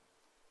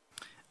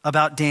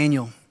about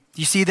Daniel.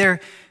 You see, there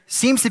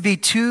seems to be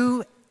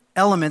 2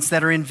 elements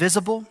that are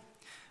invisible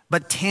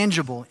but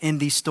tangible in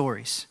these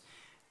stories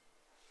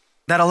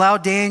that allow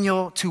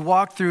Daniel to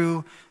walk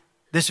through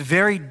this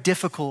very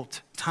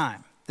difficult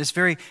time, this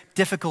very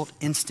difficult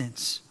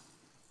instance.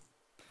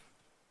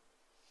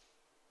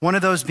 One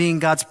of those being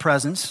God's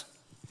presence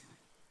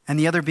and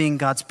the other being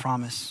God's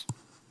promise.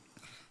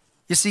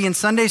 You see, in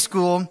Sunday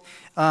school,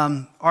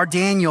 our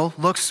Daniel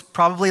looks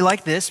probably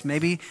like this.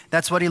 Maybe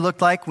that's what he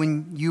looked like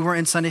when you were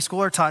in Sunday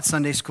school or taught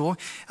Sunday school.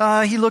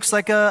 He looks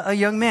like a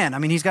young man. I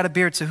mean, he's got a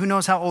beard, so who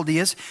knows how old he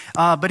is.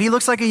 But he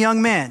looks like a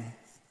young man.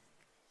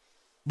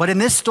 But in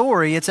this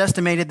story, it's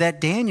estimated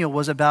that Daniel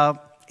was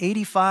about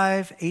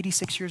 85,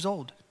 86 years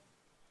old.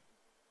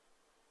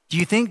 Do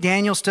you think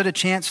Daniel stood a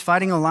chance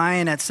fighting a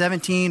lion at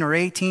 17 or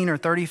 18 or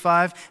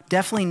 35?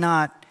 Definitely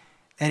not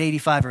at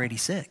 85 or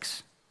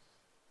 86.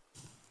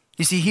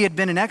 You see, he had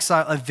been in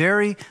exile a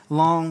very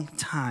long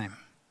time.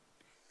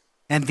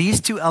 And these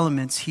two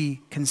elements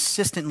he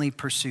consistently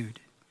pursued.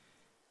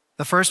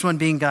 The first one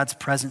being God's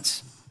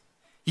presence.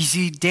 You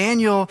see,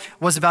 Daniel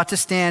was about to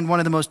stand one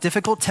of the most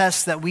difficult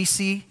tests that we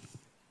see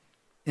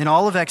in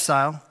all of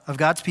exile of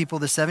God's people,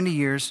 the 70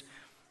 years,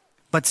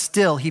 but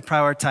still he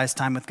prioritized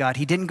time with God.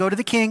 He didn't go to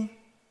the king.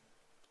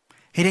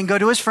 He didn't go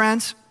to his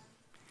friends.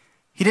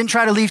 He didn't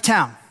try to leave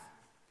town.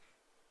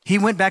 He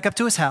went back up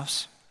to his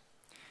house.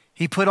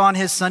 He put on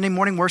his Sunday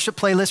morning worship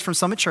playlist from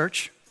Summit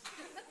Church.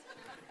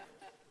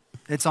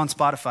 It's on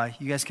Spotify.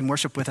 You guys can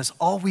worship with us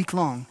all week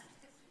long.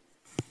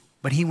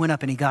 But he went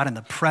up and he got in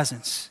the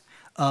presence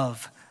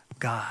of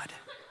God.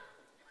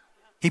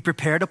 He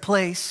prepared a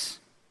place,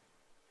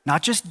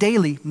 not just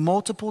daily,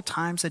 multiple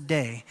times a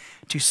day,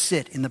 to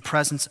sit in the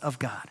presence of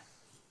God.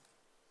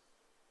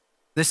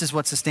 This is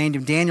what sustained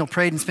him. Daniel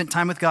prayed and spent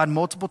time with God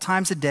multiple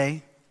times a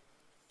day.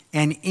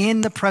 And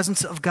in the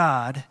presence of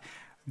God,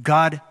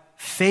 God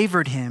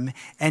favored him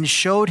and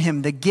showed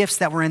him the gifts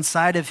that were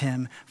inside of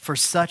him for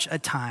such a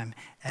time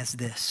as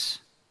this.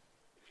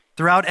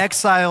 Throughout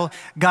exile,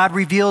 God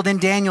revealed in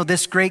Daniel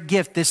this great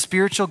gift, this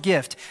spiritual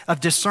gift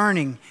of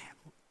discerning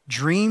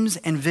dreams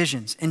and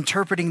visions,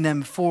 interpreting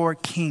them for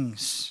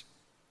kings.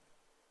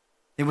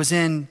 It was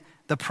in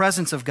the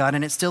presence of God,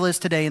 and it still is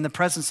today in the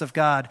presence of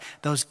God.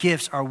 Those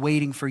gifts are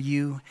waiting for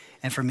you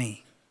and for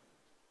me.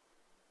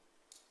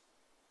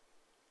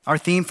 Our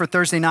theme for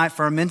Thursday night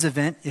for our men's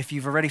event, if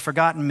you've already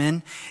forgotten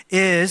men,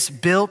 is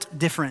built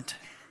different.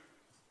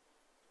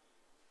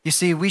 You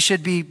see, we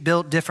should be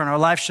built different. Our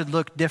life should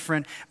look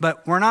different,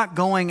 but we're not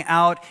going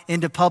out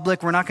into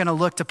public. We're not going to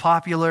look to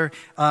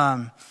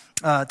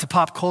to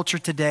pop culture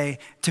today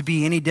to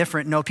be any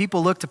different. No,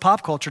 people look to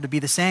pop culture to be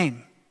the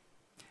same.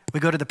 We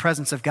go to the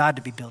presence of God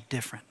to be built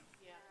different.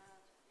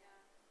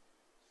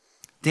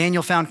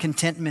 Daniel found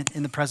contentment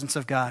in the presence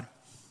of God.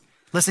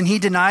 Listen, he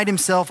denied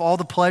himself all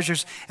the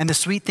pleasures and the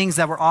sweet things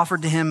that were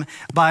offered to him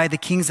by the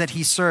kings that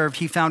he served.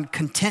 He found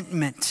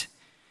contentment.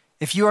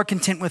 If you are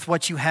content with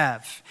what you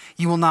have,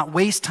 you will not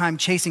waste time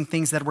chasing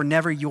things that were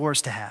never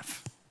yours to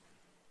have.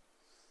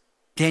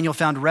 Daniel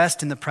found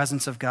rest in the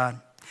presence of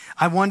God.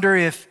 I wonder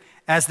if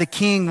as the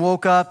king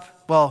woke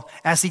up,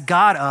 as he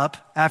got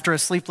up after a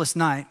sleepless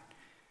night,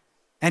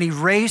 and he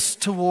raced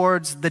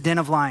towards the den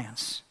of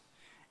lions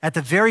at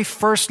the very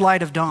first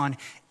light of dawn,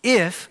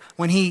 if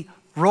when he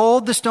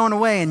rolled the stone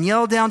away and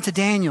yelled down to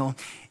Daniel,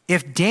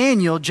 if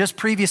Daniel, just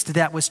previous to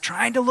that, was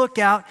trying to look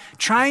out,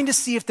 trying to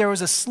see if there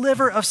was a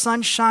sliver of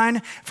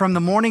sunshine from the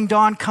morning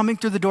dawn coming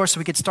through the door so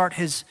he could start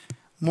his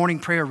morning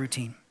prayer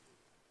routine.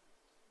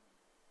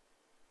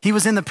 He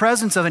was in the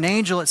presence of an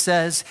angel, it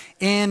says,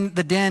 in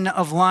the den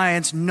of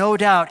lions. No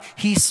doubt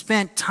he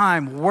spent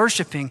time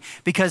worshiping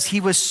because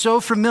he was so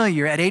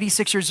familiar at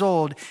 86 years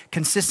old,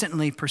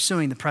 consistently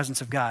pursuing the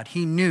presence of God.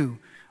 He knew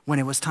when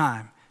it was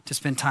time to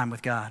spend time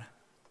with God.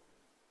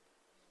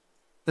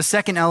 The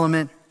second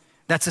element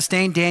that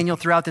sustained Daniel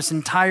throughout this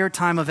entire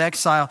time of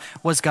exile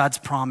was God's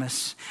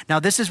promise. Now,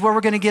 this is where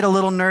we're going to get a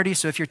little nerdy,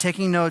 so if you're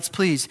taking notes,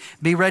 please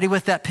be ready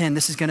with that pen.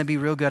 This is going to be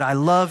real good. I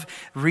love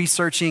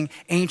researching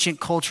ancient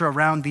culture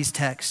around these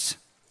texts.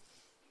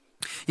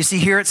 You see,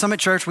 here at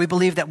Summit Church, we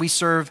believe that we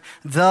serve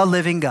the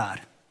living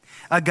God,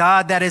 a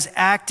God that is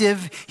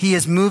active, he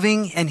is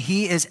moving, and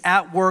he is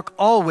at work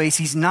always.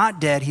 He's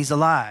not dead, he's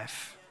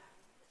alive.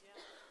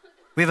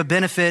 We have a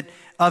benefit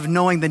of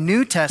knowing the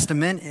New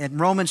Testament in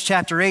Romans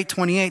chapter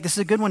 8:28. This is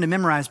a good one to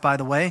memorize, by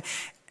the way.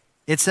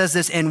 It says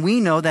this, and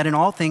we know that in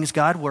all things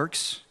God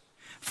works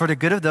for the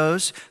good of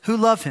those who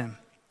love him,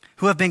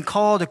 who have been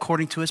called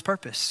according to his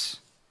purpose.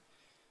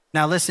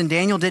 Now listen,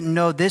 Daniel didn't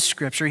know this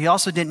scripture. He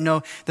also didn't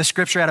know the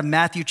scripture out of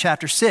Matthew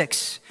chapter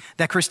 6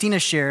 that Christina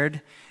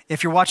shared.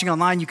 If you're watching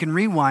online, you can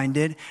rewind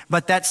it.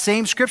 But that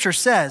same scripture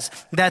says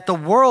that the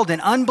world and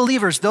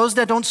unbelievers, those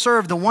that don't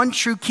serve the one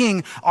true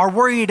king, are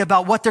worried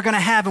about what they're going to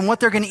have and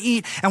what they're going to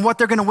eat and what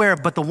they're going to wear.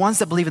 But the ones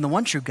that believe in the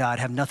one true God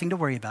have nothing to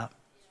worry about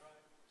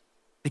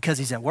because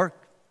he's at work.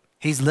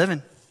 He's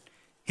living.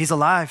 He's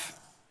alive.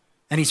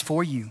 And he's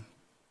for you.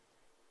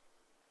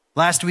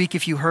 Last week,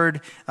 if you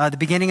heard the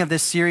beginning of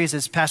this series,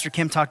 as Pastor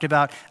Kim talked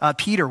about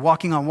Peter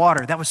walking on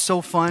water, that was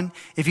so fun.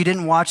 If you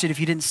didn't watch it, if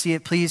you didn't see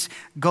it, please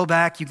go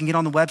back. You can get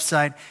on the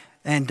website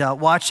and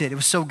watch it. It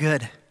was so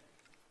good.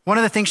 One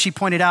of the things she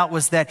pointed out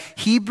was that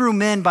Hebrew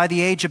men by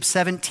the age of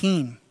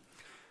 17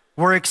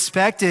 were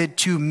expected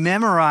to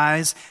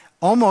memorize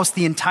almost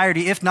the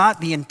entirety, if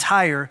not the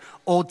entire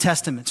Old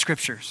Testament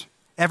scriptures,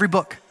 every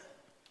book.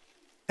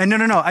 And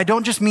no, I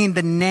don't just mean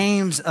the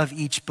names of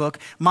each book.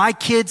 My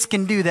kids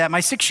can do that. My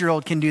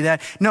 6-year-old can do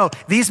that. No,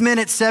 these men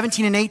at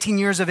 17 and 18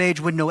 years of age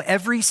would know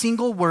every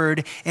single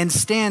word and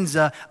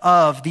stanza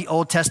of the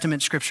Old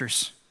Testament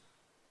scriptures.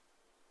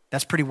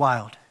 That's pretty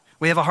wild.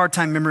 We have a hard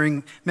time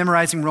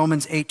memorizing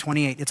Romans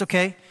 8:28. It's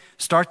okay.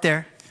 Start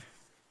there.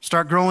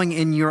 Start growing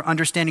in your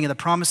understanding of the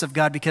promise of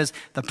God, because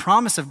the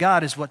promise of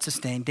God is what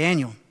sustained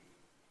Daniel.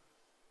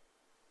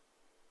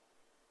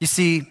 You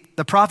see,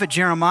 the prophet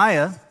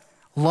Jeremiah,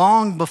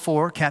 long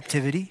before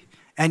captivity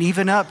and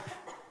even up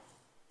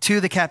to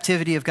the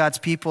captivity of God's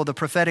people, the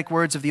prophetic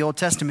words of the Old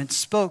Testament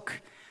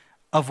spoke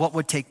of what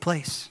would take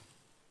place.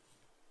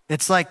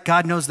 It's like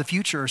God knows the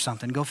future or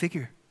something. Go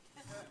figure.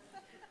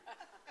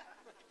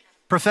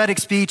 Prophetic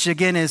speech,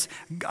 again, is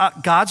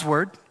God's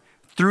word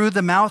through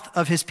the mouth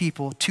of his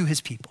people to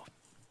his people,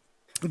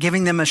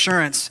 giving them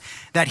assurance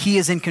that he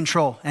is in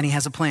control and he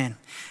has a plan.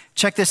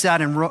 Check this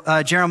out in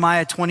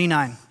Jeremiah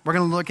 29. We're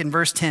going to look in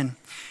verse 10.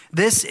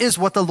 This is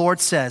what the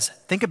Lord says.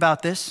 Think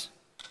about this.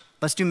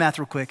 Let's do math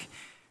real quick.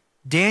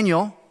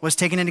 Daniel was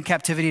taken into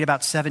captivity at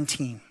about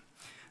 17.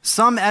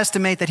 Some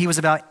estimate that he was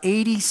about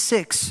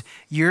 86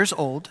 years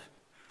old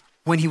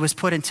when he was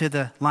put into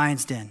the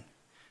lion's den.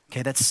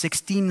 Okay, that's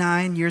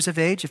 69 years of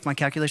age, if my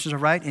calculations are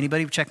right.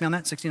 Anybody check me on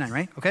that? 69,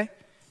 right? Okay.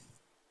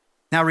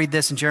 Now read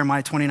this in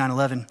Jeremiah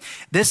 29:11.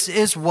 This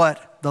is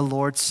what the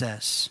Lord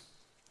says.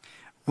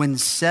 When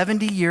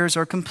 70 years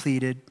are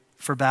completed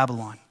for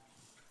Babylon,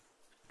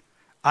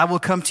 I will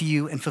come to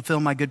you and fulfill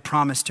my good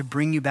promise to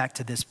bring you back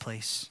to this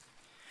place.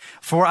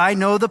 For I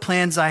know the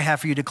plans I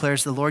have for you,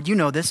 declares the Lord. You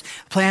know this.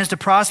 Plans to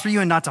prosper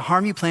you and not to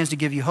harm you, plans to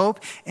give you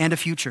hope and a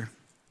future.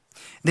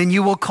 Then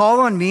you will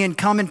call on me and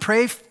come and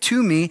pray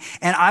to me,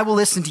 and I will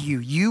listen to you.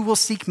 You will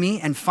seek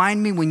me and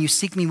find me when you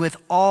seek me with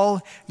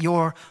all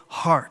your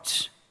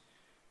heart.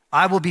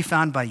 I will be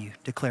found by you,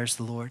 declares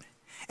the Lord.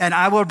 And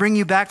I will bring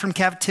you back from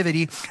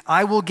captivity.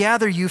 I will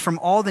gather you from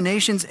all the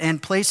nations and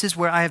places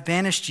where I have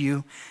banished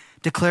you,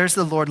 declares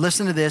the Lord.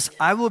 Listen to this.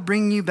 I will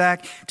bring you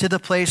back to the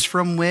place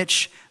from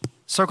which,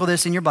 circle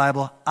this in your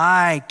Bible,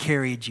 I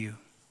carried you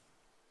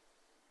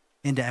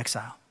into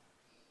exile.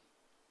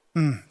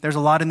 There's a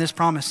lot in this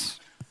promise.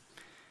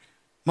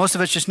 Most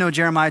of us just know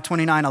Jeremiah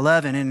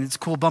 29:11, and it's a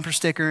cool bumper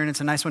sticker, and it's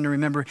a nice one to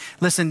remember.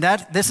 Listen,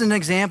 this is an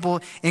example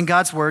in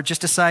God's word,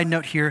 just a side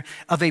note here,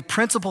 of a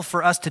principle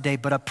for us today,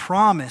 but a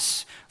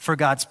promise for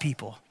God's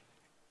people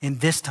in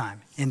this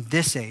time, in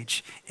this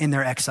age, in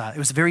their exile. It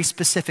was a very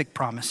specific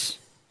promise.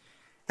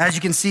 As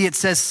you can see, it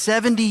says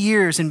 70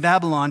 years in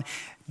Babylon.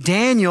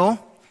 Daniel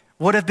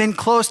would have been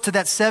close to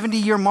that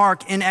 70-year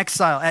mark in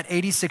exile at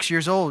 86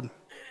 years old.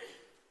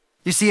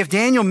 You see, if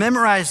Daniel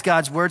memorized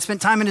God's word,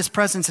 spent time in his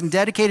presence, and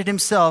dedicated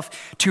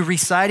himself to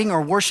reciting or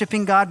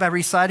worshiping God by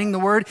reciting the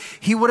word,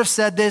 he would have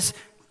said this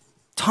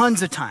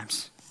tons of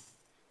times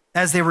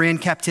as they were in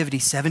captivity.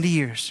 70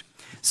 years.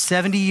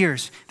 70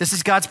 years. This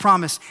is God's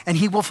promise, and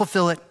he will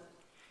fulfill it.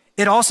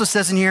 It also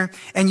says in here,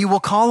 and you will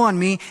call on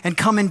me and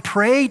come and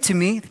pray to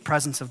me, the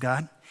presence of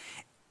God,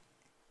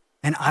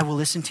 and I will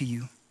listen to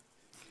you.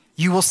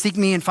 You will seek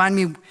me and find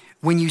me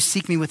when you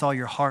seek me with all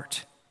your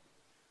heart.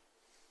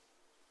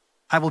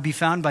 I will be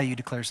found by you,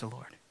 declares the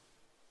Lord.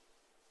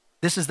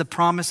 This is the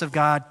promise of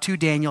God to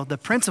Daniel, the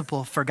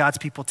principle for God's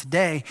people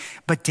today.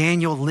 But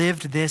Daniel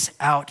lived this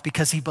out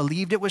because he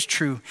believed it was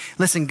true.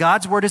 Listen,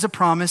 God's word is a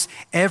promise,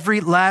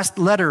 every last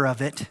letter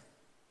of it.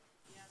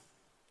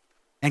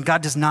 And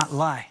God does not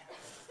lie.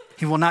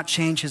 He will not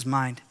change his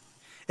mind.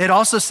 It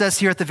also says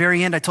here at the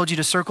very end, I told you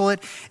to circle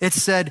it. It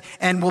said,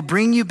 and will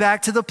bring you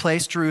back to the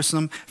place,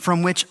 Jerusalem,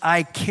 from which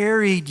I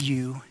carried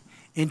you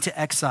into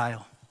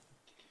exile.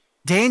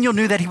 Daniel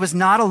knew that he was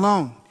not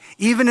alone.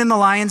 Even in the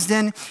lion's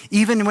den,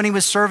 even when he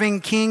was serving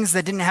kings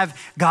that didn't have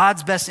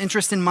God's best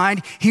interest in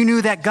mind, he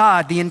knew that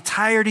God, the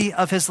entirety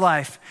of his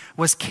life,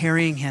 was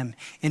carrying him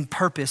in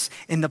purpose,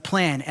 in the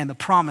plan and the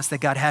promise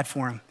that God had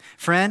for him.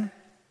 Friend,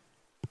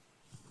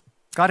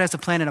 God has a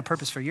plan and a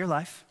purpose for your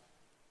life.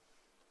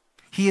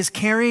 He is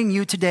carrying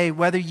you today,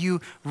 whether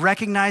you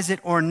recognize it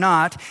or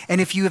not.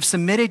 And if you have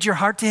submitted your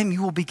heart to him,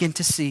 you will begin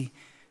to see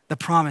the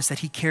promise that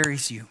he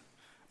carries you,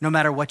 no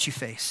matter what you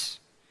face.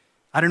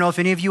 I don't know if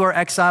any of you are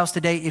exiles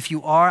today. If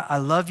you are, I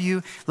love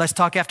you. Let's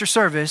talk after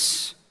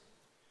service.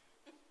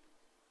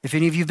 If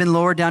any of you have been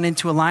lowered down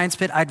into a lion's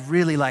pit, I'd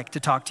really like to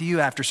talk to you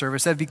after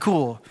service. That'd be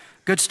cool.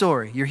 Good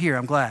story. You're here.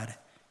 I'm glad.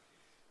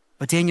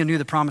 But Daniel knew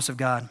the promise of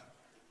God.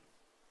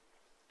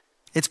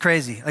 It's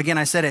crazy. Again,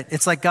 I said it.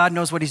 It's like God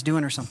knows what he's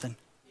doing or something.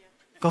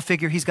 Go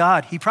figure. He's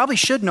God. He probably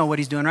should know what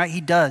he's doing, right?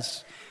 He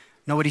does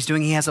know what he's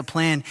doing. He has a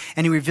plan,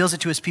 and he reveals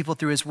it to his people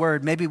through his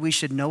word. Maybe we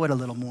should know it a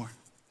little more.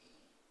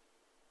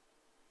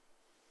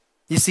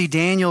 You see,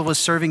 Daniel was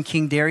serving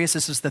King Darius.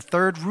 This is the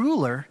third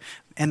ruler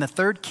and the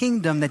third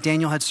kingdom that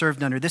Daniel had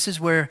served under. This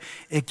is where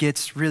it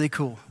gets really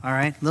cool, all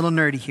right? A little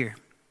nerdy here.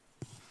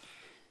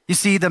 You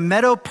see, the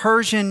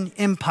Medo-Persian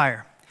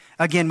Empire,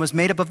 again, was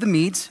made up of the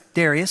Medes,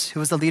 Darius, who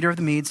was the leader of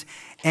the Medes,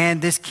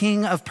 and this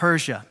king of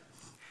Persia,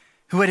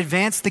 who had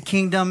advanced the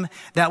kingdom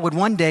that would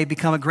one day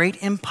become a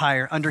great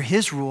empire under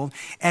his rule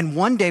and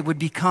one day would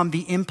become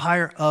the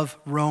empire of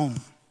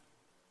Rome.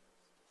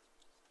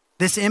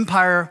 This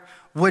empire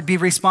would be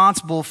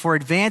responsible for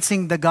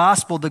advancing the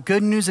gospel, the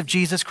good news of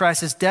Jesus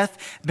Christ's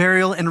death,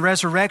 burial, and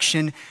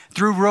resurrection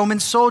through Roman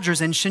soldiers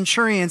and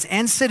centurions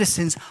and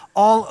citizens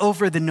all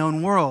over the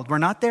known world. We're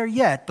not there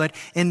yet, but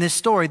in this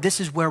story, this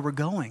is where we're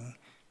going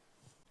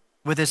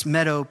with this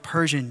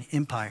Medo-Persian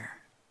empire.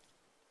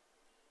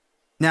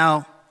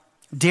 Now,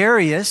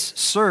 Darius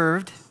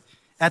served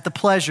at the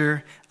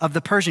pleasure of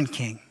the Persian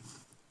king.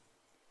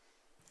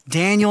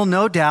 Daniel,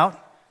 no doubt,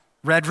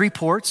 read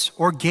reports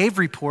or gave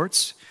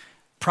reports,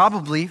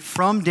 probably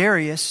from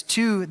Darius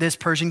to this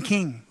Persian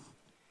king.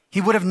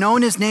 He would have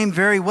known his name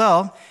very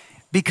well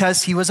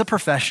because he was a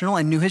professional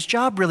and knew his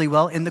job really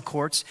well in the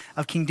courts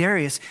of King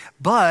Darius.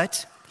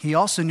 But he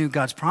also knew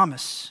God's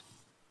promise.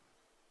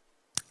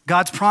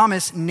 God's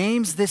promise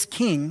names this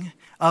king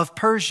of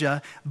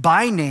Persia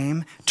by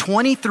name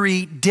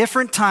 23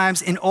 different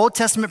times in Old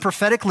Testament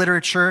prophetic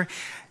literature,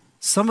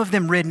 some of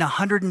them written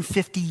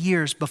 150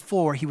 years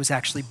before he was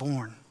actually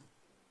born.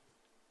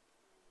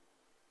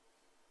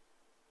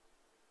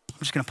 I'm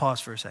just going to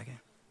pause for a second.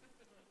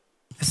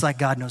 It's like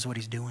God knows what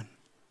he's doing.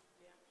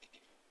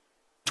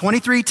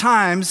 23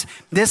 times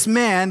this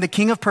man, the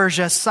king of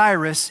Persia,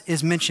 Cyrus,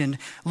 is mentioned.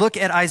 Look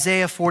at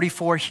Isaiah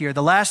 44 here,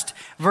 the last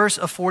verse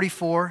of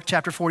 44,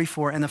 chapter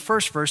 44, and the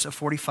first verse of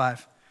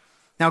 45.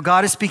 Now,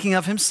 God is speaking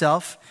of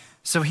himself.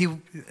 So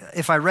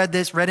if I read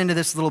into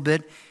this a little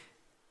bit,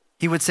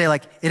 he would say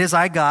like, it is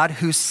I, God,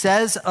 who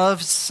says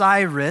of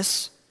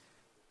Cyrus,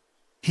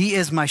 he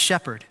is my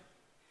shepherd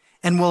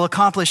and will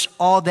accomplish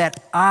all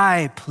that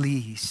I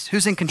please.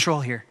 Who's in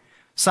control here?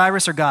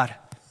 Cyrus or God?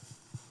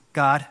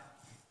 God.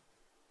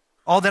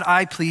 All that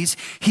I please.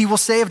 He will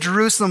say of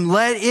Jerusalem,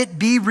 let it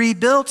be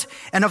rebuilt,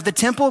 and of the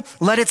temple,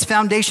 let its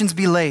foundations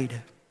be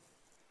laid.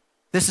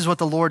 This is what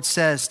the Lord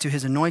says to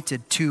his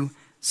anointed, to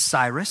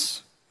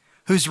Cyrus,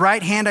 whose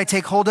right hand I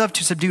take hold of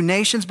to subdue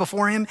nations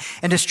before him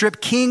and to strip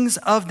kings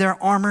of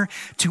their armor,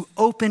 to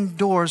open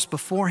doors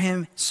before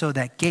him so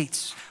that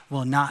gates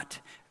will not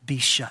be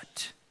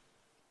shut.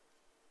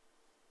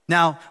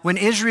 Now, when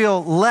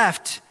Israel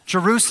left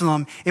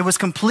Jerusalem, it was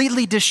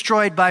completely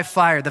destroyed by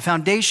fire. The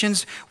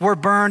foundations were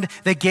burned,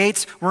 the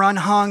gates were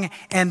unhung,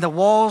 and the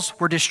walls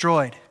were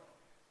destroyed.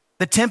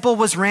 The temple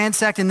was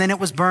ransacked and then it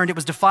was burned. It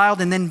was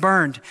defiled and then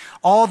burned.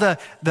 All the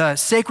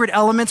sacred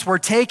elements were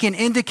taken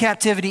into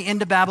captivity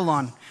into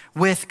Babylon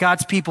with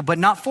God's people, but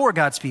not for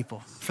God's people,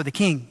 for the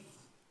king.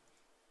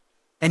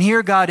 And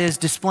here God is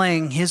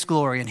displaying his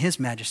glory and his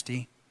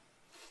majesty.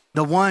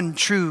 The one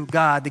true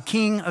God, the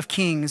King of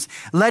Kings,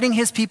 letting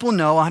his people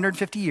know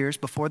 150 years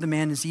before the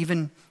man is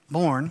even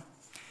born,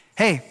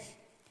 hey,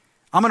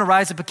 I'm going to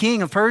rise up a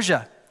king of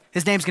Persia.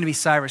 His name's going to be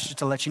Cyrus, just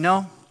to let you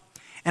know.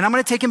 And I'm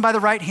going to take him by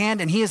the right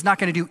hand, and he is not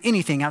going to do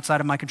anything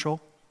outside of my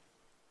control.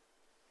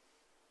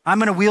 I'm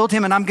going to wield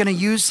him, and I'm going to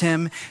use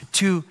him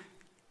to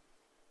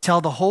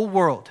tell the whole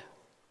world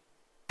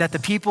that the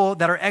people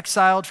that are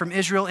exiled from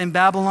Israel in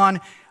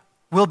Babylon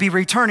will be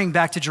returning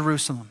back to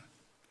Jerusalem.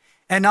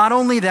 And not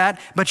only that,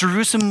 but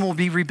Jerusalem will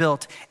be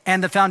rebuilt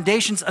and the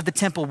foundations of the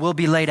temple will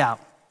be laid out.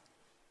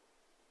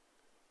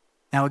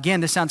 Now again,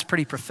 this sounds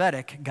pretty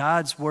prophetic.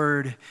 God's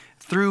word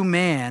through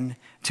man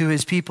to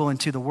his people and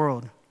to the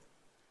world.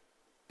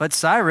 But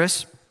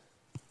Cyrus,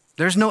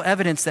 there's no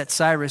evidence that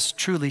Cyrus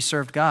truly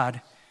served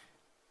God.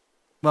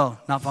 Well,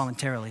 not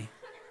voluntarily.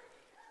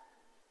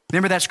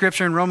 Remember that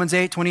scripture in Romans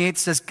 8:28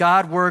 says,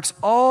 God works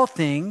all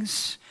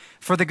things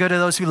for the good of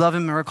those who love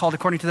him and are called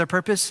according to their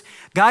purpose.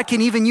 God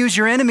can even use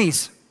your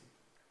enemies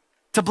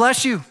to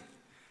bless you,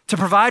 to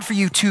provide for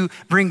you, to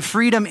bring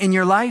freedom in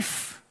your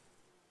life.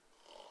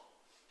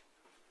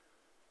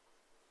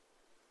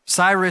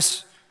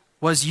 Cyrus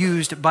was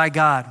used by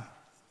God.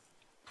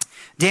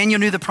 Daniel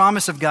knew the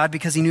promise of God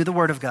because he knew the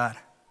word of God.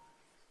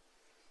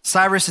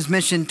 Cyrus is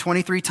mentioned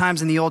 23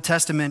 times in the Old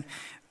Testament.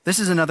 This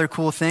is another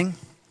cool thing.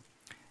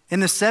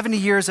 In the 70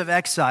 years of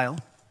exile,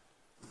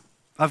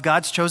 of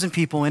God's chosen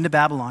people into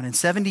Babylon. In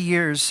 70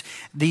 years,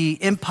 the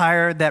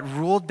empire that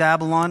ruled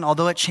Babylon,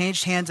 although it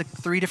changed hands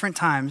 3 different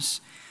times,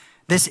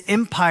 this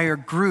empire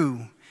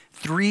grew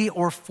 3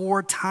 or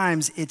 4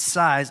 times its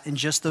size in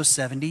just those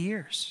 70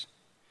 years.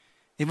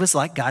 It was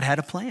like God had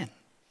a plan.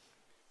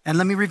 And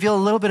let me reveal a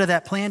little bit of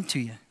that plan to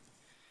you.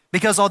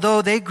 Because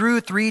although they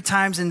grew 3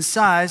 times in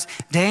size,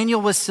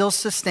 Daniel was still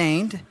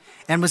sustained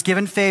and was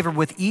given favor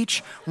with each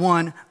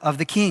one of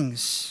the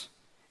kings,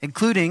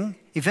 including,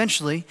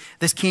 eventually,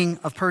 this king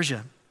of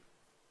Persia.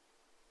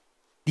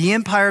 The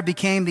empire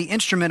became the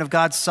instrument of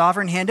God's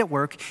sovereign hand at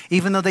work,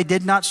 even though they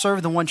did not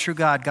serve the one true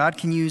God. God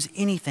can use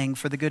anything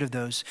for the good of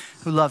those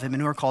who love him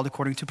and who are called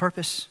according to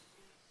purpose.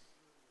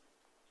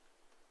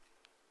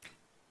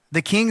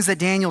 The kings that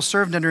Daniel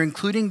served under,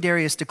 including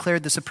Darius,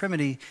 declared the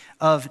supremacy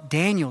of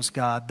Daniel's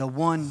God, the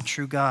one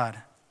true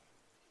God.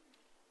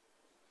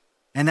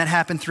 And that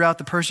happened throughout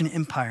the Persian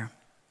Empire.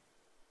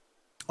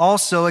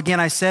 Also, again,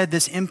 I said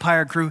this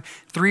empire grew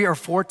 3 or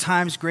 4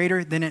 times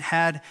greater than it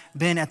had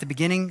been at the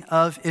beginning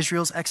of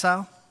Israel's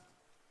exile.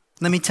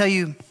 Let me tell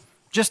you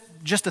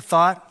just a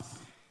thought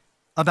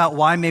about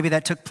why maybe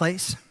that took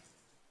place.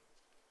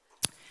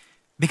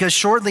 Because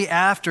shortly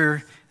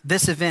after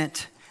this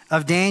event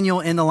of Daniel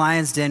in the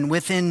lion's den,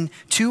 within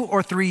 2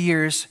 or 3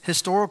 years,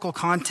 historical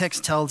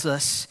context tells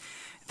us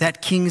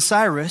that King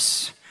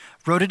Cyrus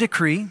wrote a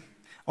decree,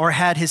 or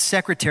had his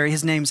secretary,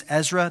 his name's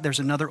Ezra. There's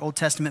another Old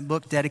Testament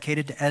book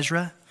dedicated to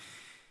Ezra.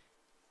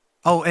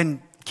 Oh,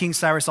 and King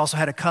Cyrus also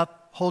had a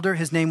cup holder.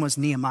 His name was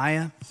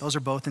Nehemiah. Those are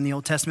both in the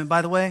Old Testament,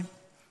 by the way.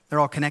 They're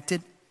all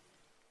connected.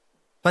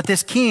 But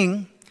this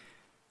king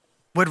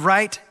would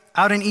write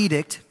out an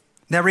edict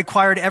that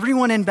required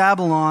everyone in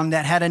Babylon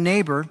that had a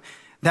neighbor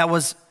that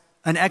was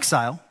an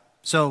exile,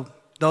 so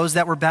those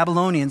that were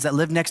Babylonians that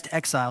lived next to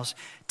exiles,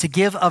 to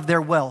give of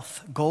their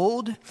wealth,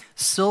 gold,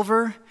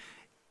 silver,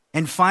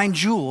 and fine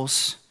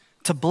jewels,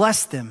 to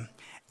bless them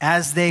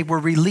as they were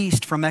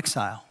released from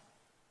exile.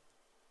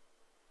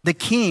 The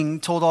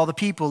king told all the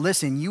people,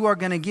 listen, you are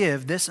going to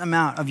give this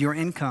amount of your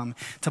income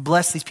to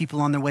bless these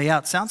people on their way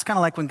out. Sounds kind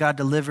of like when God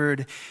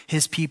delivered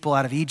his people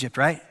out of Egypt,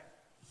 right?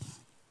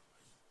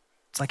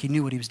 It's like he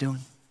knew what he was doing.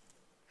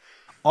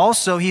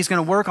 Also, he's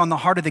going to work on the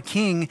heart of the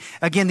king.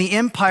 Again, the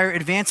empire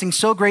advancing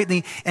so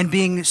greatly and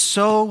being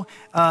so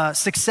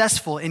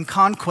successful in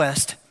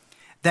conquest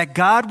that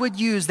God would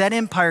use that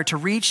empire to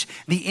reach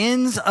the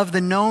ends of the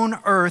known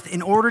earth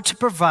in order to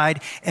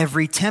provide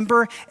every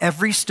timber,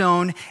 every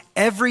stone,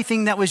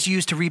 everything that was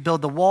used to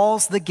rebuild the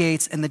walls, the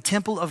gates, and the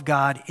temple of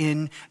God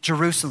in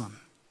Jerusalem.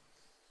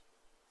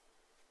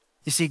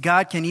 You see,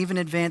 God can even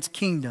advance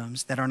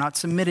kingdoms that are not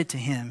submitted to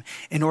him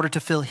in order to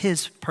fulfill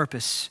his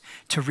purpose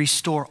to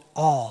restore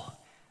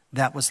all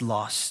that was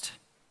lost.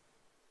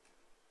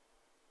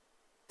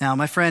 Now,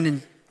 my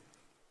friend,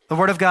 the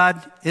word of God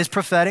is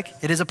prophetic.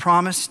 It is a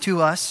promise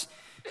to us.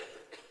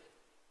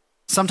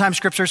 Sometimes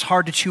scripture is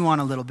hard to chew on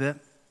a little bit,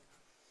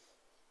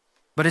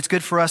 but it's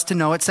good for us to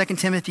know it. 2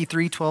 Timothy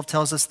 3:12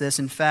 tells us this.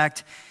 In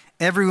fact,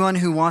 everyone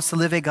who wants to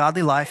live a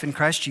godly life in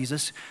Christ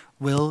Jesus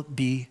will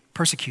be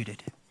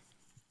persecuted.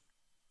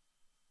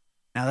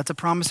 Now, that's a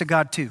promise of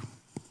God too.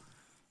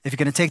 If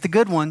you're going to take the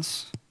good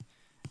ones,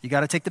 you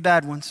got to take the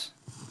bad ones.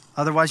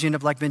 Otherwise, you end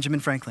up like Benjamin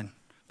Franklin.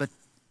 But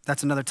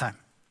that's another time.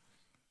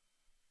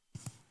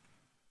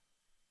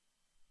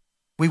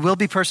 We will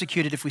be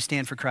persecuted if we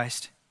stand for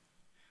Christ.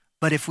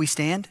 But if we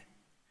stand,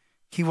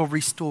 he will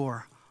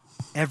restore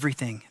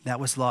everything that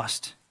was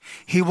lost.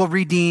 He will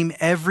redeem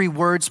every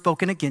word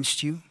spoken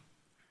against you.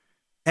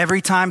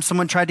 Every time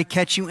someone tried to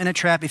catch you in a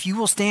trap, if you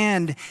will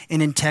stand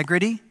in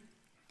integrity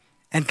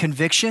and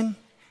conviction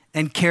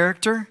and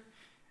character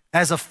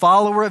as a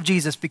follower of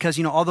Jesus,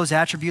 because, all those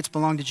attributes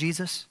belong to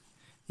Jesus.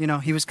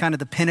 He was kind of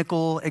the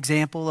pinnacle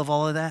example of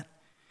all of that.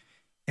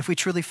 If we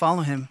truly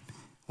follow him,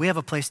 we have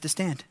a place to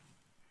stand.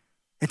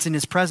 It's in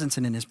his presence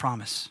and in his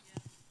promise.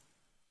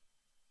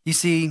 You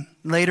see,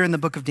 later in the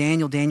book of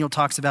Daniel, Daniel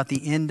talks about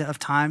the end of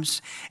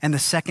times and the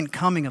second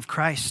coming of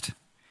Christ.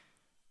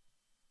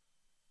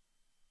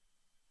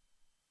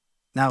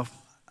 Now,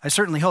 I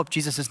certainly hope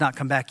Jesus has not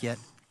come back yet.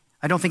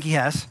 I don't think he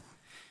has.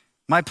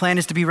 My plan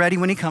is to be ready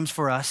when he comes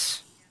for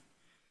us.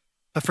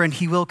 But friend,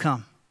 he will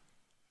come.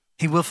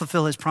 He will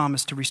fulfill his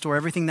promise to restore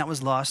everything that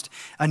was lost,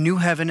 a new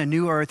heaven, a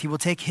new earth. He will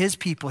take his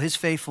people, his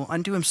faithful,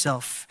 unto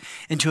himself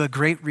into a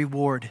great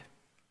reward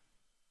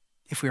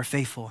if we are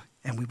faithful,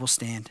 and we will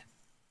stand.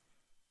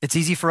 It's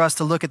easy for us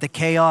to look at the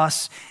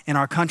chaos in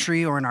our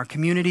country or in our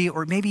community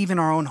or maybe even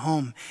our own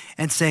home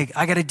and say,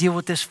 I got to deal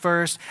with this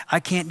first.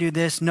 I can't do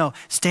this. No,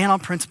 stand on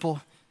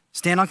principle,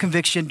 stand on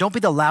conviction. Don't be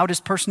the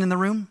loudest person in the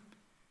room,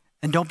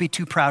 and don't be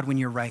too proud when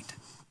you're right.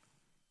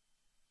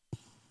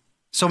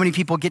 So many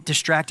people get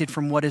distracted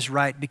from what is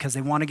right because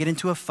they want to get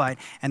into a fight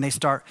and they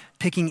start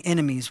picking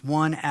enemies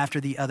one after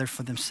the other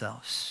for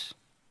themselves.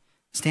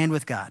 Stand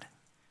with God.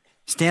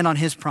 Stand on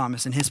his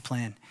promise and his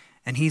plan,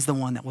 and he's the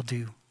one that will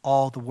do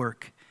all the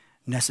work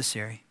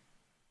necessary.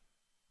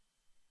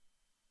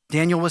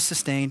 Daniel was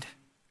sustained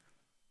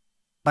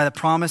by the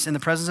promise and the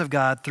presence of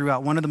God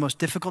throughout one of the most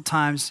difficult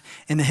times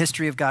in the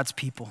history of God's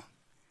people.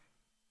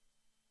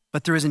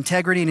 But through his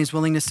integrity and his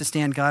willingness to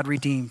stand, God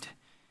redeemed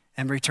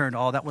and returned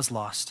all that was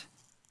lost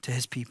to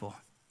his people.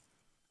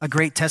 A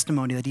great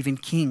testimony that even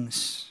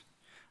kings,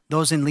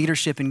 those in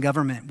leadership and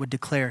government, would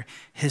declare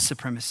his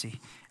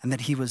supremacy and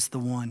that he was the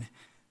one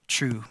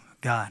true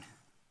God.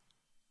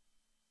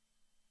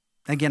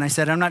 Again, I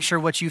said, I'm not sure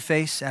what you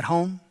face at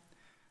home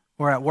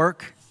or at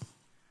work.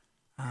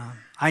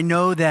 I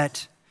know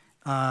that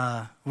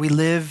we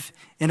live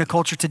in a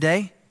culture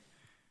today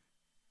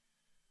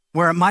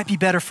where it might be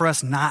better for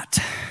us not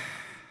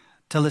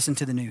to listen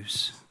to the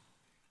news.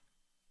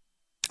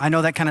 I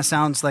know that kind of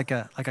sounds like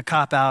a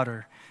cop-out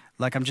or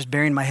like I'm just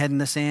burying my head in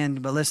the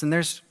sand, but listen,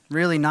 there's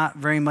really not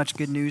very much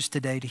good news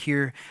today to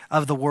hear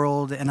of the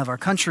world and of our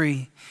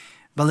country.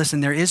 But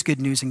listen, there is good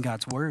news in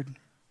God's word.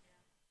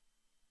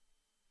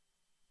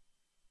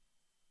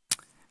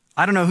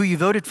 I don't know who you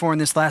voted for in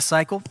this last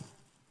cycle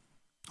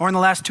or in the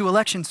last 2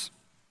 elections.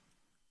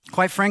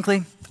 Quite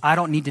frankly, I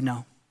don't need to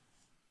know.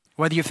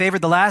 Whether you favor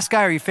the last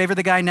guy or you favor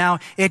the guy now,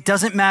 it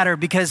doesn't matter,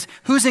 because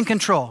who's in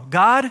control,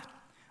 God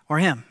or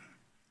him?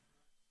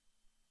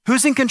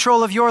 Who's in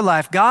control of your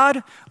life,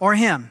 God or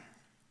him?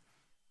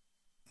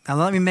 Now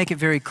let me make it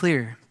very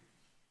clear.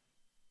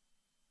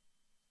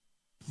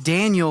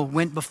 Daniel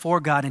went before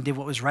God and did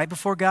what was right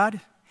before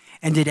God,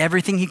 and did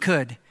everything he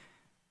could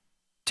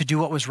to do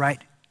what was right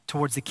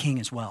towards the king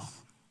as well.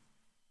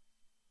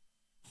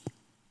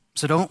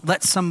 So don't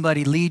let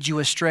somebody lead you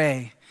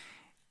astray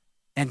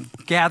and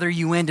gather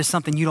you into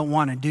something you don't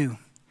want to do.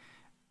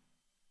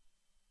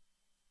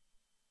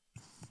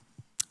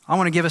 I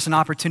want to give us an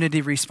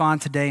opportunity to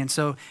respond today. And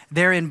so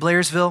there in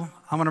Blairsville,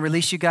 I want to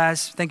release you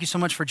guys. Thank you so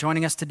much for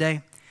joining us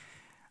today.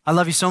 I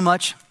love you so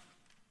much.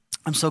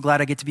 I'm so glad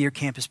I get to be your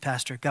campus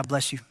pastor. God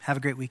bless you. Have a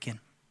great weekend.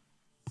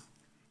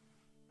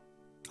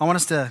 I want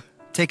us to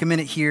take a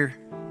minute here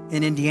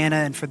in Indiana,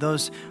 and for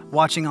those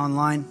watching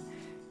online,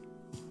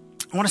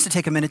 I want us to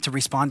take a minute to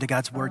respond to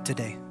God's word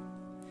today.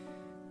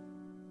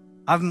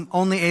 I'm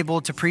only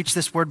able to preach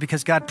this word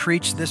because God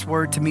preached this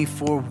word to me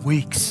for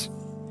weeks.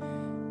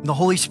 The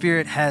Holy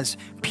Spirit has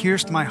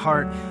pierced my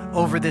heart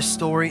over this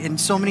story and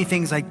so many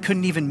things I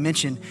couldn't even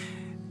mention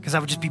because I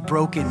would just be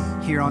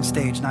broken here on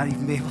stage, not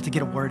even be able to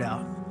get a word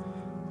out.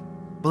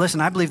 But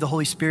listen, I believe the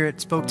Holy Spirit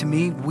spoke to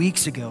me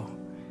weeks ago.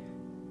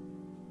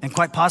 And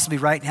quite possibly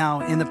right now,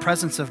 in the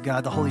presence of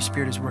God, the Holy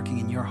Spirit is working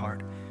in your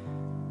heart.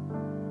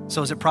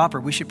 So is it proper?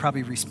 We should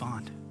probably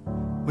respond.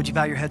 Would you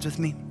bow your heads with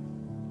me?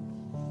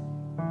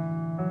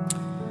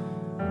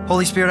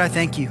 Holy Spirit, I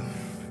thank you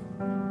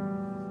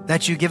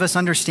that you give us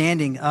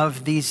understanding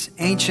of these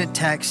ancient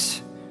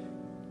texts,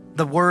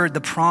 the word,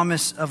 the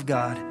promise of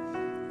God.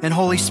 And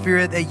Holy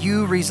Spirit, that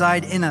you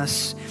reside in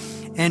us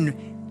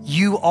and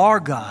you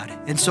are God.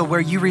 And so where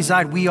you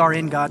reside, we are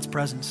in God's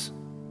presence.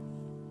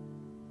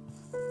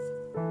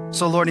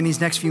 So Lord, in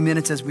these next few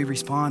minutes as we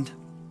respond,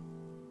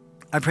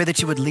 I pray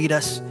that you would lead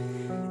us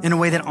in a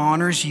way that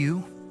honors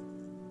you,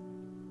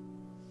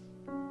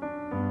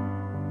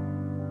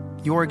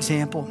 your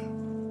example,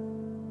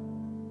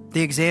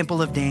 the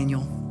example of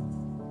Daniel.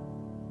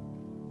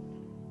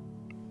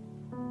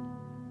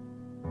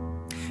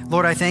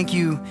 Lord, I thank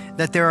you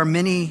that there are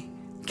many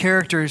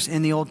characters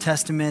in the Old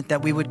Testament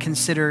that we would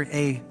consider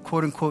a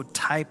quote unquote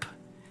type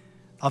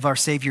of our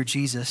Savior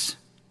Jesus.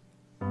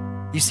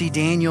 You see,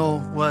 Daniel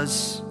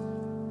was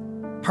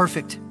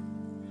perfect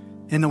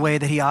in the way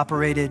that he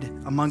operated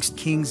amongst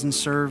kings and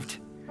served.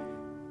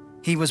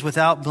 He was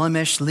without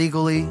blemish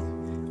legally,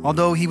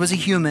 although he was a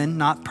human,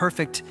 not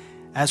perfect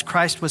as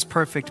Christ was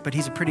perfect, but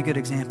he's a pretty good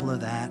example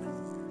of that.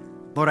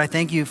 Lord, I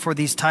thank you for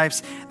these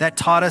types that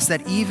taught us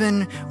that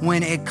even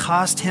when it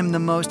cost him the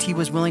most, he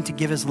was willing to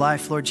give his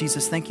life. Lord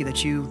Jesus, thank you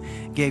that you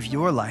gave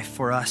your life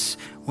for us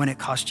when it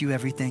cost you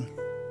everything,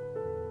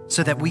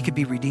 so that we could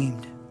be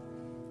redeemed,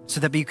 so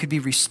that we could be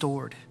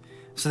restored,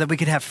 so that we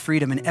could have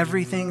freedom, and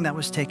everything that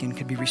was taken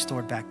could be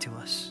restored back to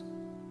us.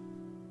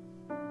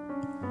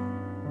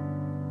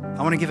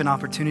 I want to give an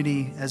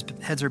opportunity as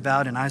heads are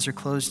bowed and eyes are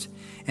closed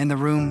in the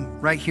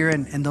room right here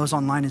and those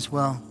online as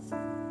well.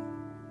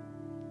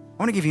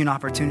 I want to give you an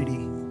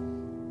opportunity.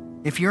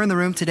 If you're in the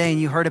room today and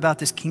you heard about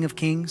this King of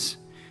Kings,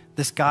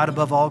 this God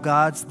above all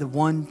gods, the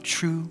one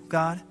true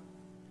God,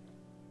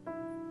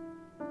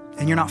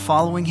 and you're not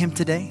following him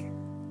today,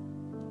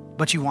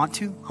 but you want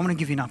to, I want to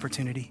give you an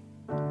opportunity.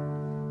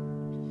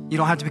 You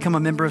don't have to become a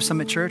member of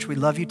Summit Church. We'd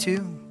love you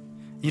to.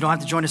 You don't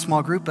have to join a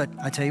small group, but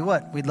I tell you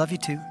what, we'd love you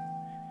to.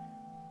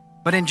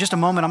 But in just a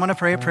moment, I'm going to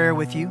pray a prayer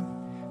with you.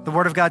 The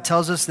Word of God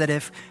tells us that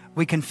if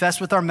we confess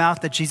with our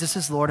mouth that Jesus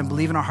is Lord and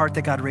believe in our heart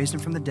that God raised him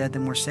from the dead,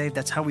 then we're saved.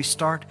 That's how we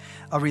start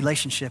a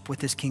relationship with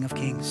this King of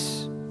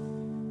Kings.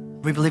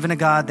 We believe in a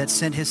God that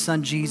sent his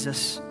son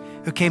Jesus,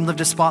 who came,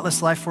 lived a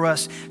spotless life for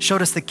us,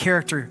 showed us the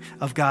character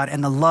of God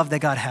and the love that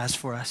God has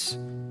for us,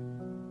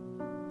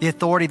 the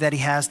authority that he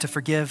has to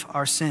forgive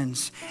our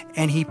sins.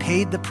 And he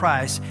paid the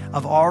price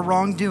of our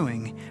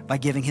wrongdoing by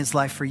giving his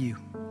life for you.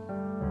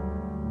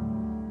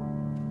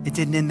 It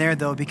didn't end there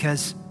though,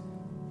 because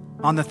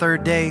on the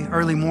third day,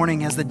 early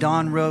morning, as the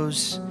dawn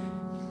rose,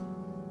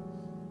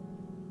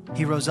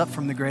 he rose up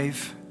from the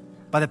grave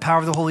by the power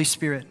of the Holy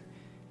Spirit,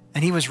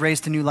 and he was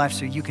raised to new life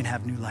so you can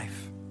have new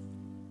life.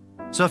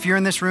 So if you're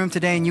in this room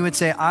today and you would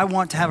say, I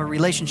want to have a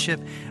relationship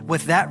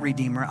with that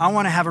Redeemer, I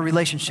want to have a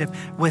relationship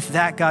with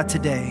that God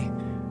today,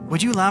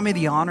 would you allow me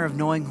the honor of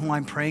knowing who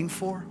I'm praying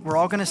for? We're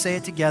all going to say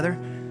it together,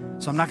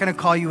 so I'm not going to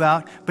call you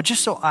out, but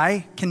just so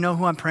I can know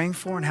who I'm praying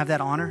for and have that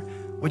honor,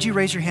 would you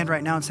raise your hand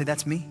right now and say,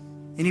 that's me?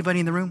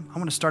 Anybody in the room? I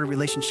want to start a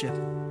relationship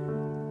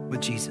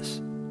with Jesus.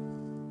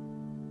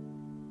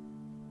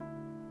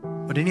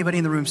 Would anybody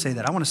in the room say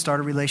that? I want to start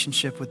a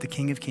relationship with the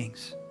King of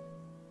Kings.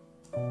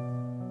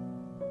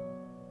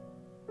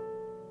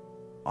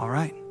 All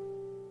right.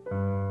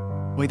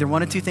 Well, either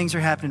one of two things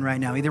are happening right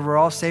now. Either we're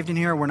all saved in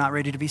here or we're not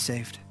ready to be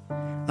saved.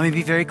 Let me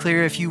be very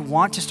clear. If you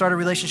want to start a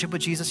relationship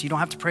with Jesus, you don't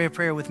have to pray a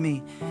prayer with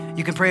me.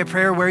 You can pray a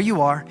prayer where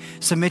you are,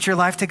 submit your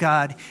life to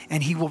God,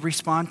 and he will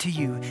respond to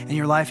you, and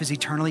your life is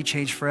eternally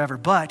changed forever.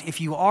 But if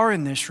you are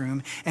in this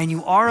room and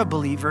you are a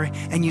believer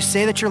and you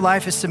say that your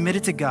life is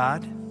submitted to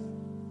God,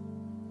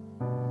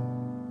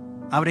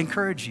 I would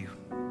encourage you,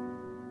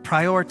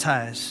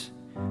 prioritize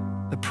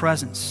the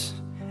presence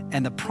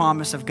and the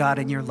promise of God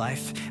in your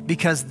life,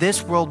 because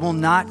this world will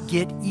not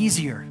get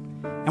easier.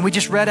 And we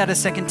just read out of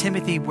 2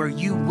 Timothy where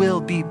you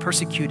will be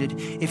persecuted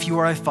if you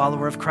are a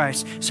follower of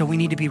Christ. So we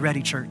need to be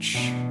ready, church.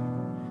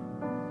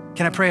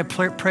 Can I pray a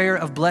prayer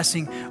of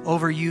blessing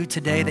over you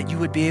today, that you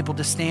would be able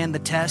to stand the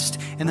test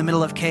in the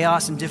middle of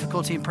chaos and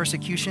difficulty and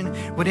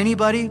persecution? Would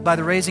anybody, by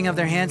the raising of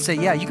their hand, say,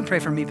 yeah, you can pray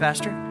for me,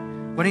 Pastor?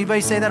 Would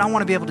anybody say that? I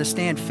want to be able to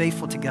stand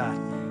faithful to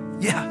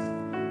God. Yeah.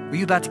 Are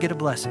you about to get a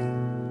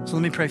blessing? So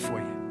let me pray for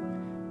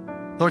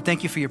you. Lord,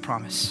 thank you for your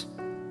promise.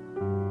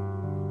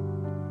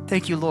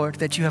 Thank you, Lord,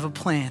 that you have a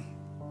plan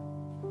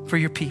for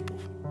your people.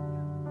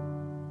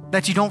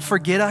 That you don't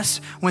forget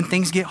us when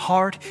things get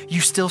hard.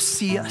 You still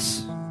see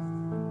us.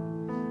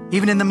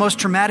 Even in the most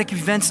traumatic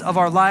events of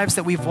our lives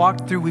that we've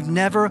walked through, we've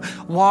never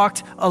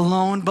walked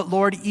alone. But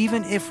Lord,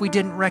 even if we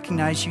didn't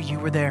recognize you, you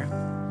were there.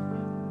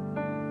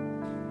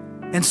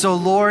 And so,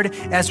 Lord,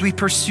 as we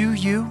pursue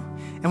you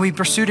and we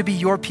pursue to be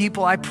your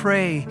people, I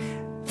pray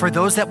for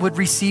those that would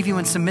receive you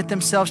and submit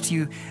themselves to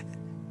you,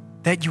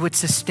 that you would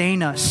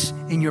sustain us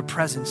in your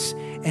presence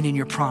and in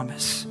your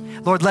promise.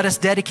 Lord, let us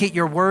dedicate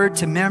your word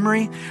to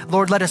memory.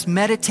 Lord, let us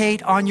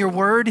meditate on your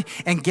word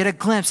and get a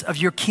glimpse of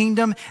your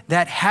kingdom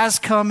that has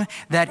come,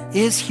 that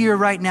is here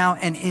right now,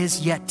 and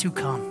is yet to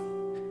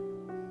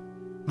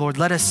come. Lord,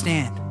 let us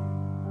stand,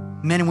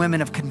 men and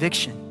women of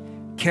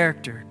conviction,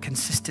 character,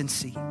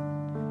 consistency,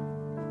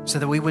 so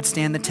that we would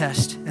stand the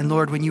test. And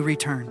Lord, when you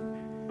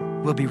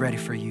return, we'll be ready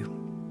for you.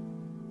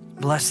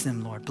 Bless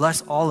them, Lord.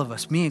 Bless all of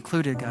us, me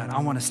included, God.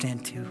 I want to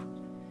stand too.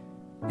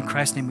 In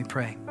Christ's name we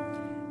pray.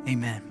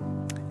 Amen.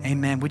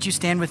 Amen. Would you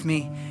stand with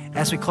me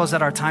as we close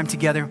out our time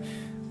together?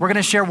 We're going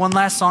to share one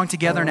last song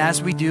together, and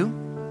as we do,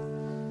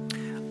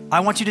 I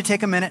want you to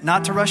take a minute,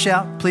 not to rush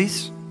out.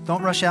 Please,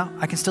 don't rush out.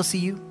 I can still see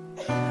you.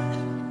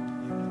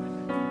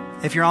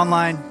 If you're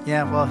online,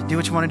 yeah, well, do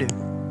what you want to do.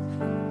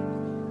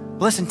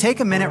 Listen, take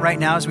a minute right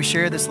now as we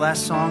share this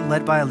last song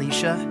led by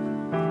Alicia.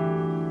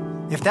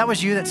 If that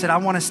was you that said, I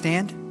want to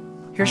stand,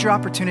 here's your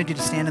opportunity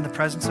to stand in the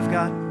presence of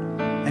God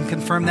and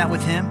confirm that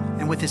with him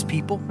and with his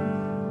people.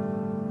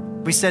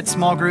 We said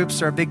small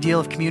groups are a big deal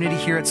of community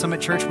here at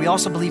Summit Church. We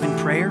also believe in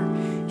prayer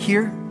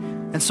here.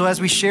 And so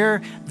as we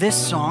share this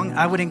song,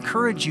 I would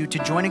encourage you to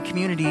join in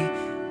community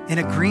in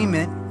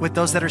agreement with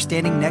those that are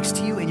standing next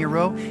to you in your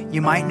row.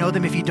 You might know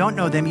them. If you don't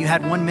know them, you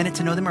had 1 minute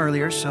to know them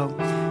earlier, so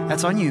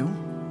that's on you.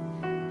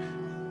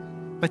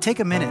 But take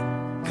a minute.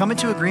 Come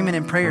into agreement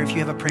in prayer if you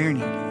have a prayer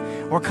need.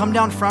 Or come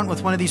down front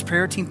with one of these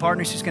prayer team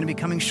partners who's going to be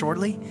coming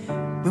shortly.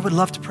 We would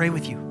love to pray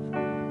with you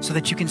so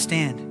that you can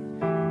stand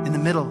in the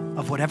middle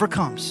of whatever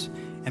comes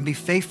and be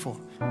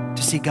faithful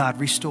to see God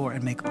restore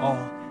and make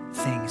all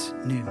things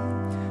new.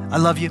 I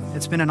love you.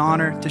 It's been an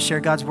honor to share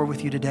God's word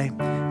with you today.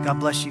 God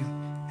bless you.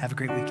 Have a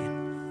great weekend.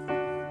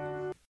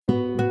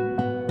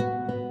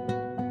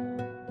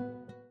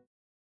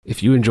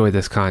 If you enjoy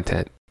this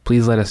content,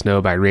 please let us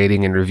know by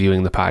rating and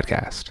reviewing the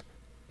podcast.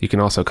 You can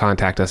also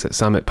contact us at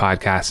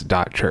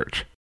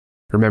summitpodcast.church.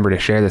 Remember to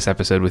share this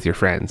episode with your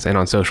friends and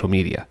on social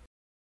media.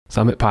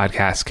 Summit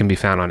Podcasts can be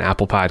found on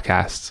Apple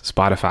Podcasts,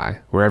 Spotify,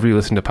 wherever you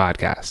listen to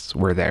podcasts,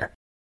 we're there.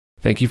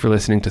 Thank you for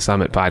listening to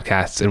Summit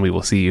Podcasts, and we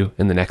will see you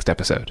in the next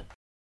episode.